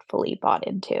and thoughtfully bought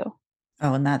into.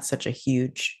 Oh, and that's such a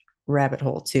huge rabbit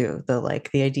hole too. The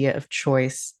idea of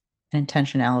choice and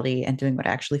intentionality and doing what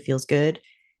actually feels good.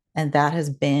 And that has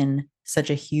been such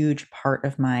a huge part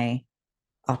of my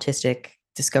autistic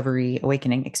discovery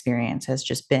awakening experience has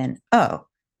just been, oh,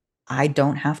 I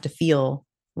don't have to feel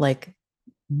like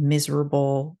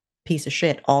miserable piece of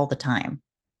shit all the time.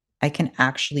 I can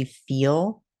actually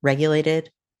feel regulated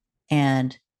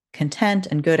and content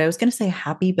and good. I was going to say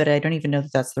happy, but I don't even know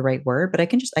that that's the right word, but I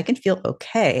can feel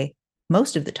okay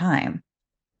most of the time.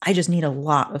 I just need a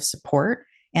lot of support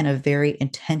and a very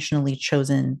intentionally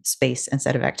chosen space and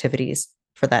set of activities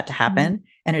for that to Mhm, happen.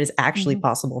 And it is actually mhm.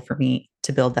 possible for me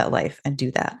to build that life and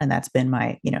do that. And that's been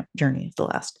my, journey of the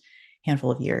last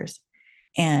handful of years.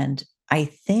 And I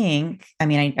think, I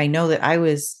mean, I know that I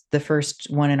was the first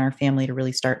one in our family to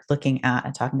really start looking at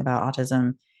and talking about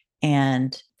autism.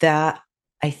 And that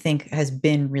I think has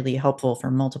been really helpful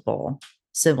for multiple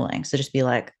siblings to just be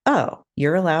like, oh,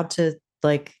 you're allowed to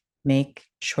like make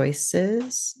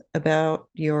choices about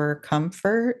your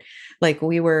comfort. Like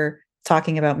we were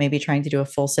talking about maybe trying to do a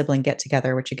full sibling get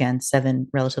together, which again, seven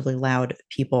relatively loud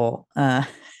people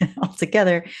all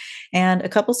together. And a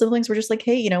couple siblings were just like,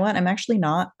 hey, you know what? I'm actually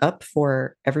not up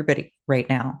for everybody right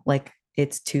now. Like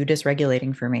it's too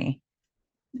dysregulating for me.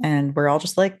 And we're all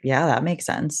just like, yeah, that makes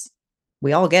sense.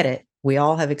 We all get it. We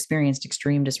all have experienced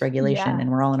extreme dysregulation Yeah.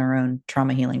 and we're all in our own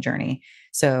trauma healing journey.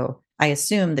 So I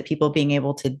assume that people being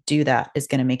able to do that is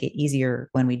going to make it easier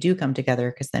when we do come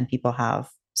together because then people have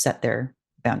set their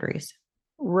boundaries.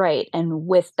 Right, and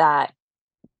with that,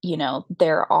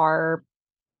 there are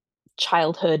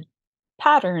childhood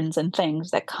patterns and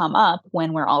things that come up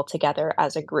when we're all together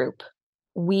as a group.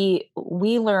 We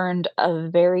learned a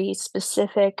very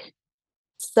specific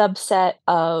subset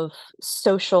of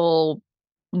social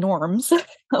norms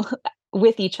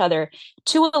with each other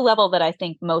to a level that I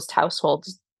think most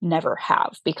households never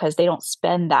have because they don't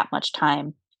spend that much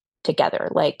time together.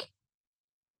 Like,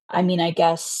 I mean, I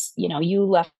guess, you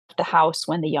left the house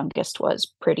when the youngest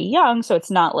was pretty young, so it's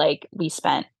not like we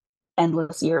spent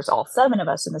endless years, all 7 of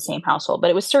us in the same household, but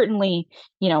it was certainly,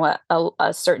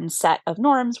 a certain set of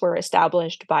norms were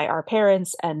established by our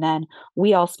parents, and then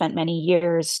we all spent many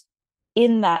years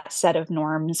in that set of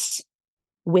norms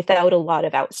without a lot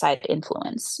of outside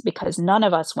influence because none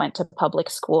of us went to public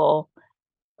school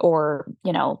or,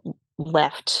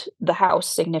 left the house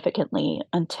significantly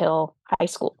until high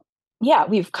school. Yeah,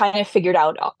 we've kind of figured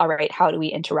out, all right, how do we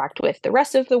interact with the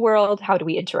rest of the world? How do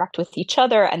we interact with each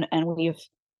other? And we've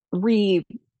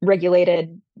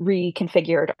re-regulated,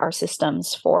 reconfigured our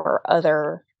systems for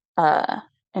other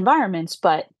environments.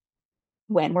 But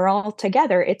when we're all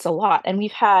together, it's a lot. And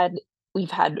we've had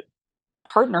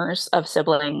partners of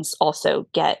siblings also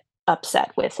get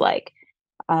upset with like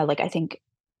I think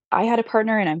I had a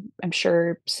partner, and I'm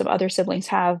sure some other siblings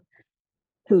have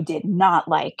who did not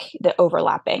like the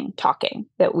overlapping talking,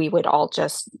 that we would all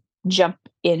just jump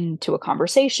into a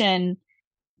conversation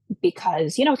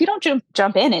because, if you don't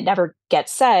jump in, it never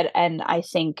gets said. And I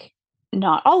think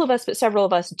not all of us, but several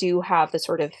of us do have the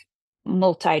sort of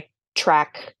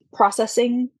multi-track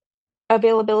processing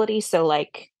availability. So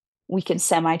like we can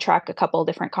semi-track a couple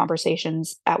different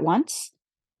conversations at once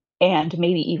and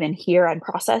maybe even hear and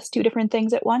process two different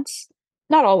things at once.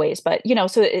 not always, but,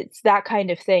 so it's that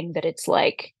kind of thing that it's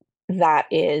like, that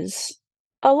is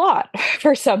a lot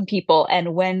for some people,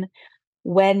 and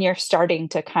when you're starting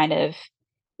to kind of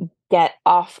get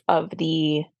off of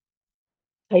the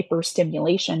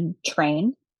hyperstimulation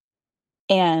train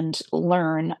and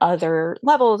learn other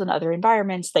levels and other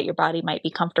environments that your body might be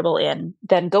comfortable in,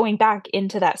 then going back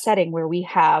into that setting where we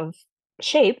have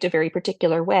shaped a very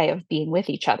particular way of being with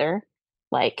each other,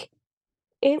 like,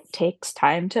 it takes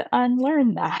time to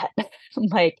unlearn that.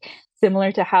 Like,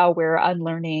 similar to how we're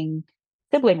unlearning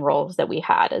sibling roles that we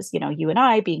had as, you and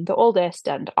I being the oldest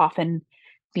and often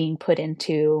being put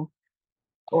into,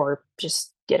 or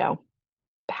just,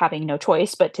 having no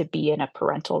choice but to be in a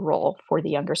parental role for the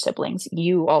younger siblings.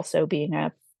 You also being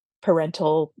a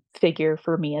parental figure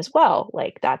for me as well.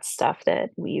 Like, that's stuff that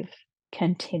we've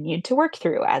continued to work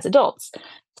through as adults.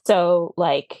 So,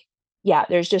 like, yeah,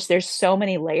 there's so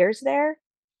many layers there.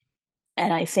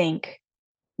 And I think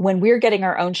when we're getting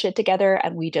our own shit together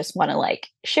and we just want to like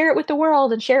share it with the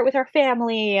world and share it with our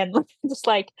family and just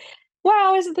like,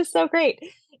 wow, isn't this so great?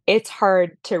 It's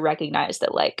hard to recognize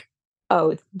that, like,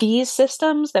 oh, these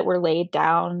systems that were laid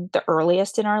down the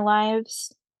earliest in our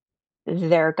lives,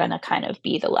 they're going to kind of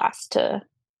be the last to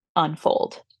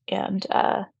unfold. And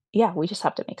yeah, we just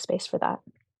have to make space for that.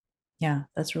 Yeah,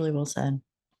 that's really well said.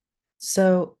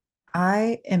 So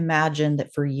I imagine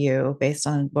that for you, based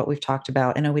on what we've talked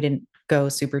about, I know we didn't go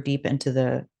super deep into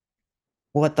the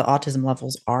what the autism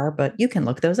levels are, but you can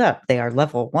look those up. They are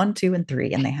level one, two, and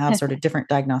three, and they have sort of different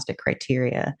diagnostic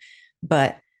criteria.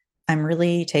 But I'm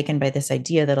really taken by this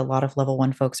idea that a lot of level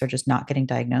one folks are just not getting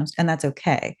diagnosed, and that's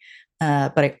okay.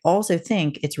 But I also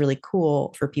think it's really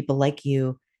cool for people like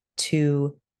you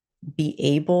to be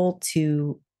able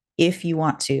to, if you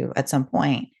want to, at some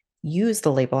point, use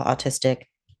the label autistic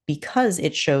because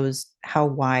it shows how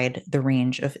wide the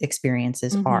range of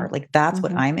experiences Hmm. are. Like that's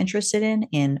what Hmm. I'm interested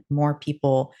in more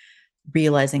people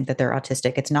realizing that they're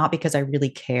autistic. It's not because I really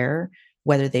care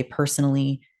whether they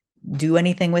personally do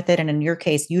anything with it. And in your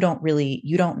case, you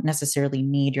don't necessarily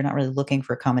need, you're not really looking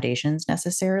for accommodations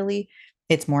necessarily.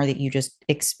 It's more that you just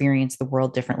experience the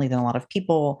world differently than a lot of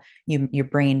people. Your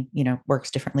brain,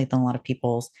 works differently than a lot of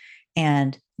people's,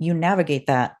 and you navigate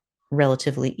that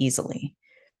relatively easily.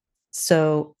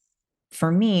 So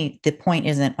for me, the point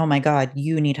isn't, oh my God,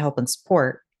 you need help and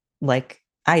support like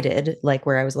I did, like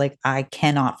where I was like, I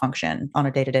cannot function on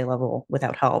a day to day level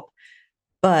without help.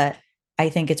 But I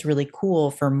think it's really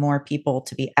cool for more people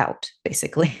to be out,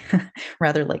 basically,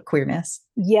 rather like queerness.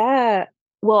 Yeah.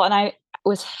 Well, and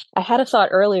was I had a thought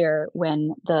earlier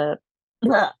when the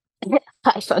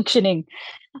high functioning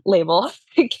label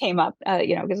came up,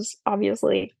 because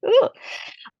obviously, ugh.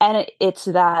 And it's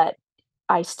that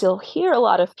I still hear a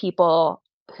lot of people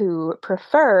who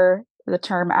prefer the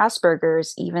term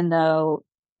Asperger's, even though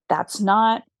that's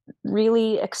not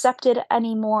really accepted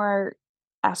anymore.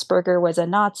 Asperger was a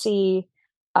Nazi.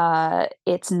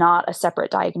 It's not a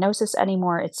separate diagnosis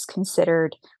anymore. It's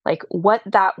considered like what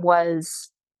that was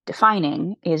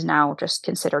defining is now just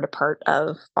considered a part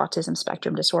of autism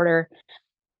spectrum disorder.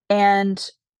 And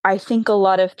I think a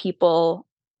lot of people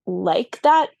like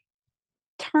that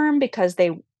term because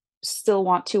they still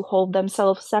want to hold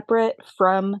themselves separate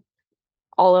from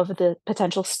all of the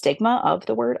potential stigma of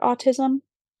the word autism.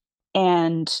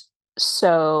 And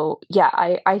so, yeah,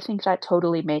 I think that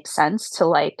totally makes sense to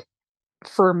like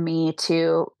for me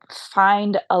to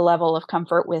find a level of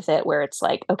comfort with it where it's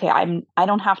like, okay, I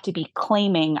don't have to be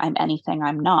claiming I'm anything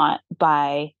I'm not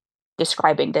by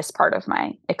describing this part of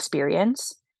my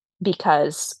experience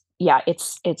because yeah,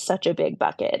 it's such a big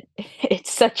bucket.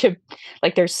 It's such a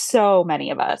like there's so many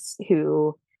of us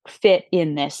who fit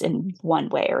in this in one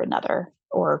way or another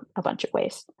or a bunch of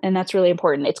ways. And that's really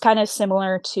important. It's kind of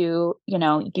similar to,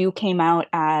 you came out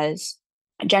as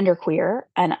genderqueer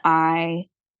and I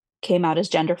came out as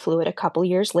gender fluid a couple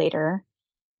years later.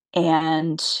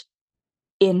 And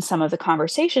in some of the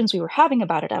conversations we were having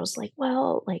about it, I was like,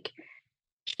 well, like,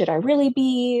 should I really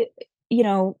be, you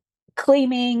know,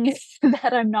 claiming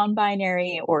that I'm non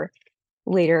binary or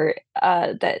later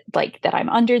that I'm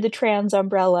under the trans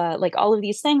umbrella? Like, all of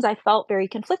these things, I felt very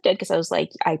conflicted because I was like,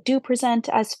 I do present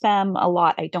as femme a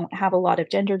lot. I don't have a lot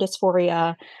of gender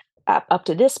dysphoria. Up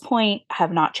to this point,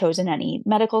 have not chosen any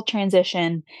medical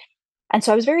transition. And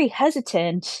so I was very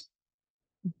hesitant,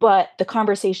 but the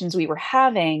conversations we were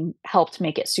having helped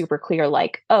make it super clear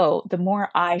like, oh, the more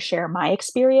I share my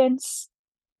experience,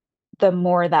 the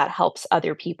more that helps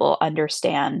other people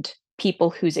understand people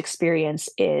whose experience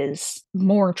is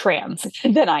more trans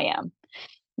than I am,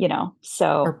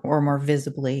 So Or more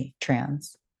visibly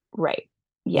trans. right.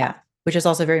 Yeah. Yeah. which is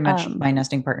also very much Um, my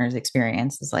nesting partner's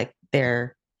experience is like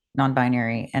they're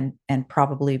non-binary and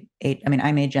probably I mean,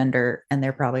 I'm agender and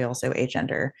they're probably also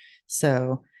agender.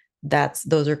 So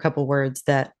those are a couple words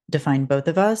that define both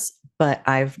of us, but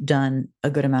I've done a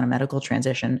good amount of medical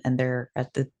transition and they're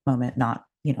at the moment not,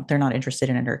 they're not interested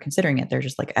in it or considering it. They're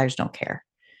just like, I just don't care.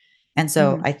 And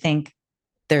so mhm, I think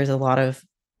there's a lot of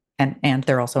and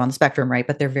they're also on the spectrum, right?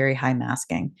 But they're very high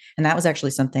masking. And that was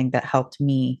actually something that helped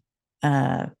me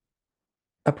uh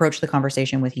approach the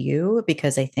conversation with you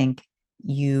because I think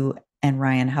you and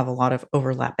Ryan have a lot of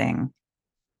overlapping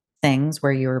things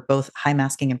where you're both high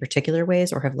masking in particular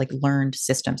ways or have like learned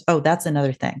systems. Oh, that's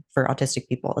another thing for autistic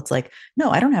people. It's like,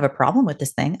 no, I don't have a problem with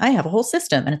this thing. I have a whole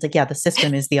system. And it's like, yeah, the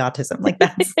system is the autism. Like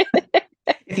that's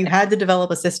if you had to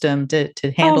develop a system to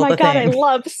oh handle my the god, I thing.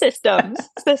 love systems.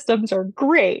 Systems are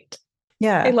great.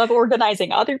 I Yeah. love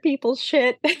organizing other people's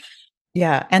shit.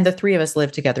 Yeah, and the 3 of us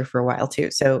lived together for a while too,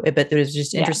 but it was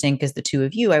just Yeah. interesting because the 2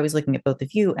 of you I was looking at both of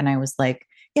you and I was like,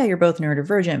 "Yeah, you're both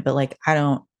neurodivergent, but, like,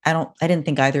 I didn't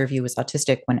think either of you was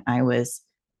autistic when I was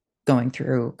going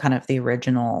through kind of the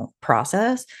original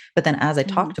process." But then as I Mhm,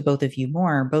 talked to both of you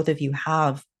more, both of you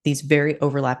have these very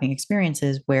overlapping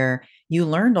experiences where you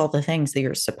learned all the things that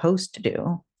you're supposed to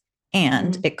do,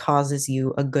 and mhm, it causes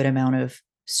you a good amount of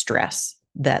stress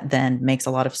that then makes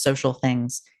a lot of social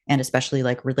things and especially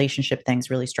like relationship things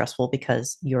really stressful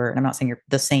because and I'm not saying you're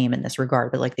the same in this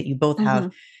regard, but like that you both have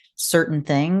mhm, certain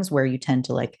things where you tend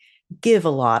to like give a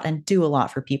lot and do a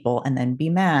lot for people and then be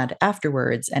mad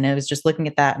afterwards. And I was just looking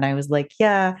at that and I was like,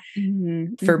 yeah,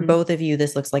 mhm, for mhm. both of you,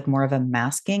 this looks like more of a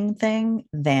masking thing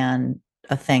than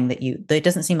a thing that it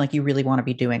doesn't seem like you really want to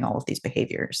be doing all of these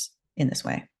behaviors in this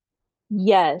way.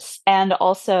 Yes, and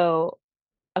also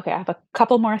okay, I have a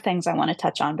couple more things I wanna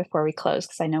touch on before we close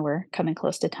because I know we're coming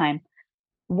close to time.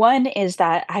 One is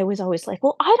that I was always like,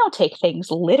 "Well, I don't take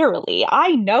things literally.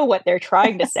 I know what they're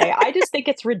trying to say. I just think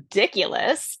it's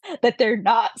ridiculous that they're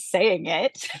not saying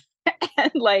it."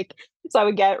 And, like, so I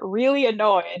would get really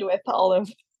annoyed with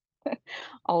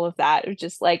all of that. It was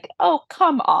just like, "Oh,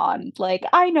 come on. Like,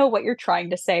 I know what you're trying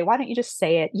to say. Why don't you just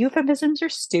say it? Euphemisms are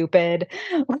stupid."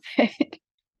 Like,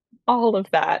 all of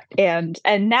that. And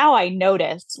now I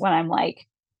notice when I'm like,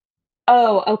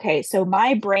 "Oh, okay, so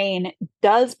my brain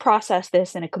does process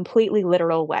this in a completely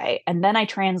literal way, and then I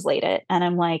translate it, and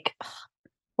I'm like, "Ugh,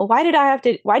 well,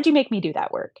 why'd you make me do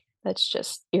that work?" That's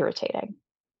just irritating.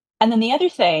 And then the other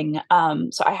thing,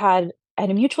 so I had a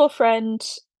mutual friend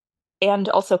and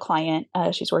also client,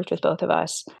 she's worked with both of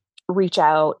us, reach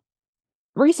out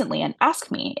recently and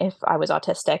ask me if I was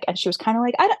autistic, and she was kinda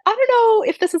like, I don't know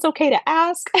if this is okay to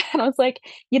ask." And I was like,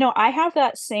 I have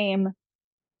that same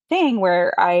thing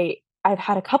where I've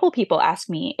had a couple people ask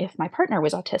me if my partner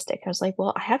was autistic. I was like,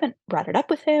 "Well, I haven't brought it up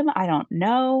with him. I don't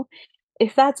know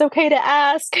if that's okay to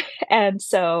ask." And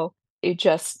so it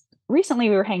just recently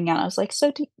we were hanging out. I was like,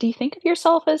 "So do you think of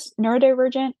yourself as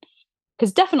neurodivergent?"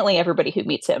 Because definitely everybody who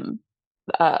meets him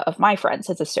of my friends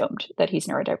has assumed that he's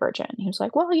neurodivergent. He was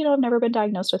like, "Well, I've never been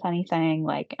diagnosed with anything.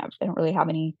 Like, I don't really have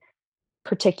any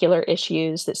particular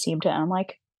issues that seem to." And I'm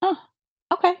like, "Oh,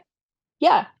 okay.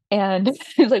 Yeah." And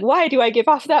he's like, "Why do I give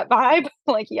off that vibe?"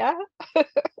 I'm like, "Yeah."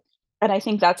 And I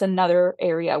think that's another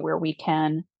area where we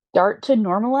can start to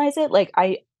normalize it. Like,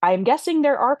 I'm guessing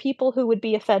there are people who would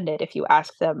be offended if you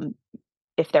ask them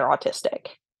if they're autistic.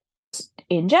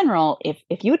 In general, if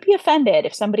you would be offended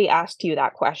if somebody asked you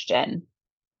that question,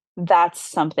 that's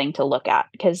something to look at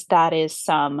because that is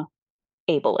some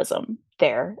ableism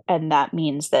there, and that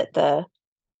means that the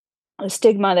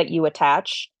stigma that you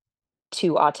attach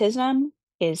to autism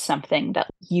is something that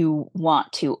you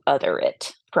want to other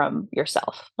it from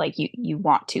yourself. Like you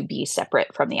want to be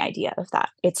separate from the idea of that.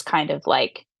 It's kind of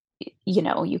like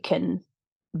you can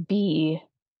be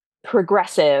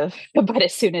progressive, but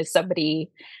as soon as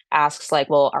somebody asks like,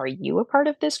 "Well, are you a part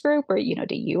of this group or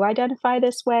do you identify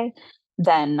this way?"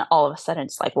 Then all of a sudden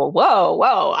it's like, "Well,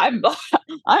 whoa, I'm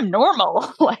I'm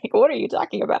normal." Like, what are you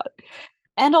talking about?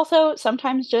 And also,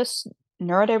 sometimes just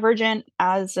neurodivergent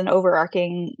as an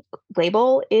overarching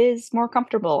label is more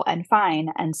comfortable and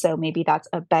fine. And so maybe that's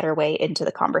a better way into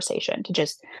the conversation to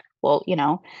just, well,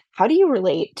 how do you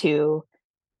relate to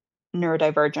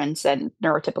neurodivergence and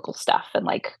neurotypical stuff? And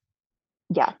like,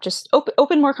 yeah, just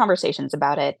open more conversations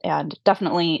about it. And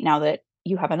definitely now that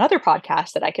you have another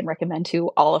podcast that I can recommend to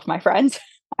all of my friends,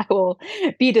 I will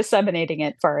be disseminating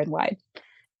it far and wide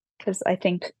because I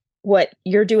think what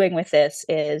you're doing with this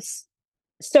is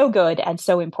so good and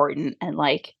so important and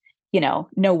like,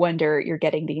 no wonder you're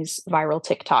getting these viral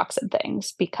TikToks and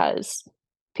things because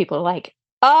people are like,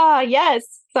 "Ah, yes,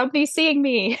 somebody's seeing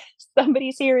me.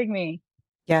 Somebody's hearing me."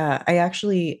 Yeah,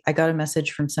 I got a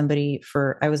message from somebody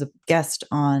I was a guest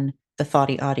on the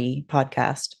Thoughty Audie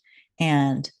podcast,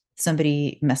 and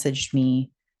somebody messaged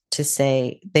me to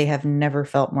say they have never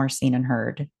felt more seen and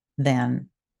heard than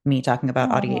me talking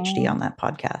about ADHD Oh, on that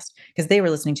podcast, because they were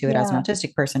listening to it as an yeah.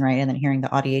 autistic person, right? And then hearing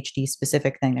the ADHD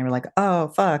specific thing, they were like, "Oh,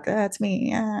 fuck, that's me."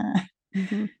 Yeah.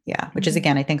 Mhm. Yeah, which is Mhm.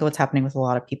 again, I think what's happening with a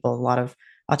lot of people, a lot of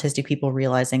autistic people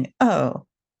realizing, "Oh,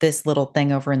 this little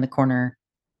thing over in the corner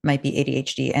might be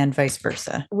ADHD and vice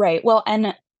versa." Right, well,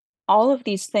 and all of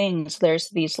these things, there's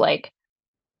these, like,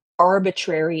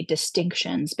 arbitrary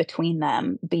distinctions between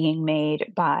them being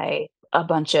made by a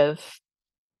bunch of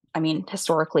I mean,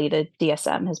 historically, the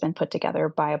DSM has been put together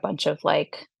by a bunch of,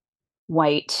 like,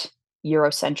 white,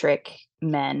 Eurocentric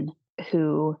men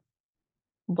who,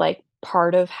 like,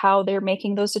 part of how they're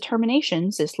making those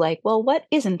determinations is like, "Well, what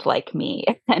isn't like me?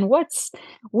 And what's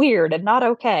weird and not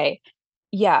okay?"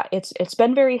 Yeah, it's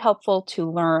been very helpful to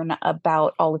learn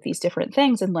about all of these different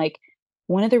things, and, like,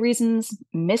 one of the reasons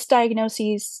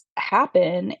misdiagnoses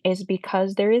happen is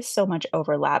because there is so much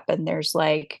overlap, and there's,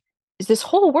 like, this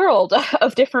whole world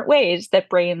of different ways that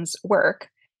brains work.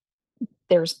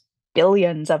 There's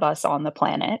billions of us on the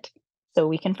planet, so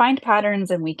we can find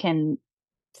patterns and we can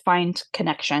find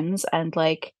connections and,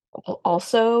 like,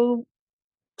 also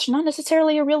it's not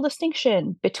necessarily a real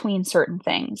distinction between certain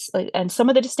things, like, and some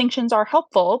of the distinctions are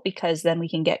helpful because then we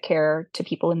can get care to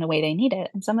people in the way they need it,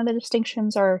 and some of the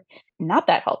distinctions are not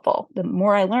that helpful. The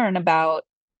more I learn about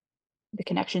the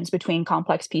connections between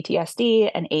complex PTSD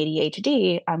and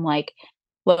ADHD, I'm like,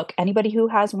 look, anybody who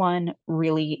has one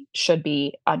really should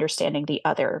be understanding the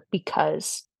other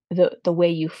because the way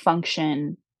you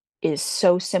function is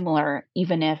so similar,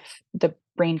 even if the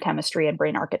brain chemistry and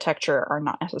brain architecture are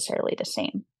not necessarily the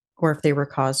same. Or if they were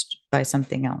caused by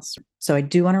something else. So I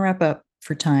do want to wrap up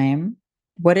for time.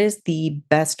 What is the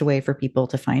best way for people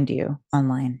to find you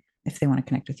online if they want to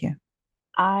connect with you?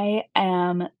 I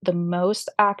am the most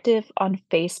active on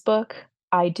Facebook.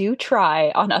 I do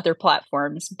try on other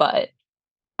platforms, but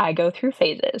I go through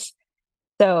phases.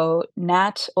 So,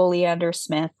 Nat Oleander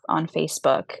Smith on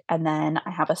Facebook, and then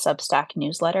I have a Substack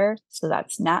newsletter. So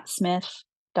that's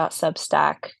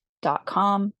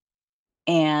natsmith.substack.com.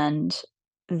 And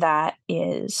that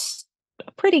is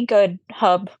a pretty good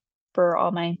hub for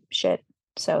all my shit.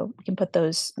 So you can put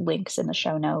those links in the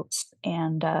show notes.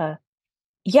 And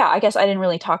yeah, I guess I didn't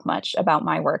really talk much about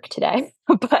my work today,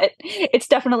 but it's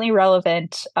definitely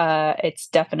relevant. It's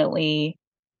definitely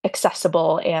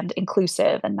accessible and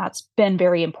inclusive. And that's been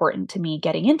very important to me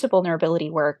getting into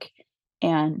vulnerability work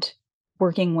and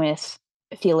working with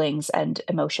feelings and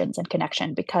emotions and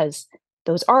connection because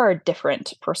those are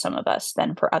different for some of us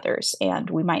than for others. And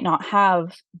we might not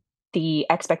have the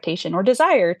expectation or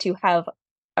desire to have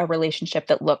a relationship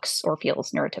that looks or feels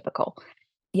neurotypical.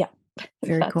 Yeah,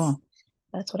 Very that's cool.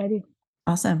 that's what I do.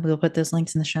 Awesome. We'll put those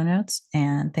links in the show notes.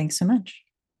 And thanks so much.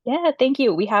 Yeah, thank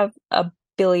you. We have a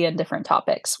billion different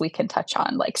topics we can touch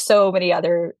on, like so many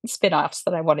other spin-offs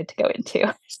that I wanted to go into.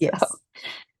 So, Yes.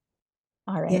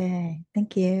 all right. Yay.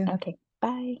 Thank you. Okay.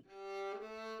 Bye.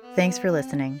 Thanks for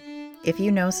listening. If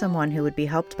you know someone who would be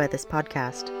helped by this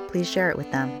podcast, please share it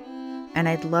with them. And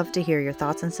I'd love to hear your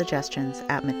thoughts and suggestions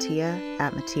at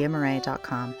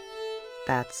mattia@mattiamurray.com.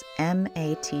 That's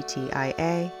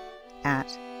MATTIA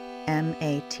at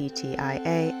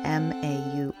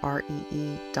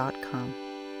MATTIAMAUREE.com.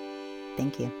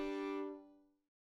 Thank you.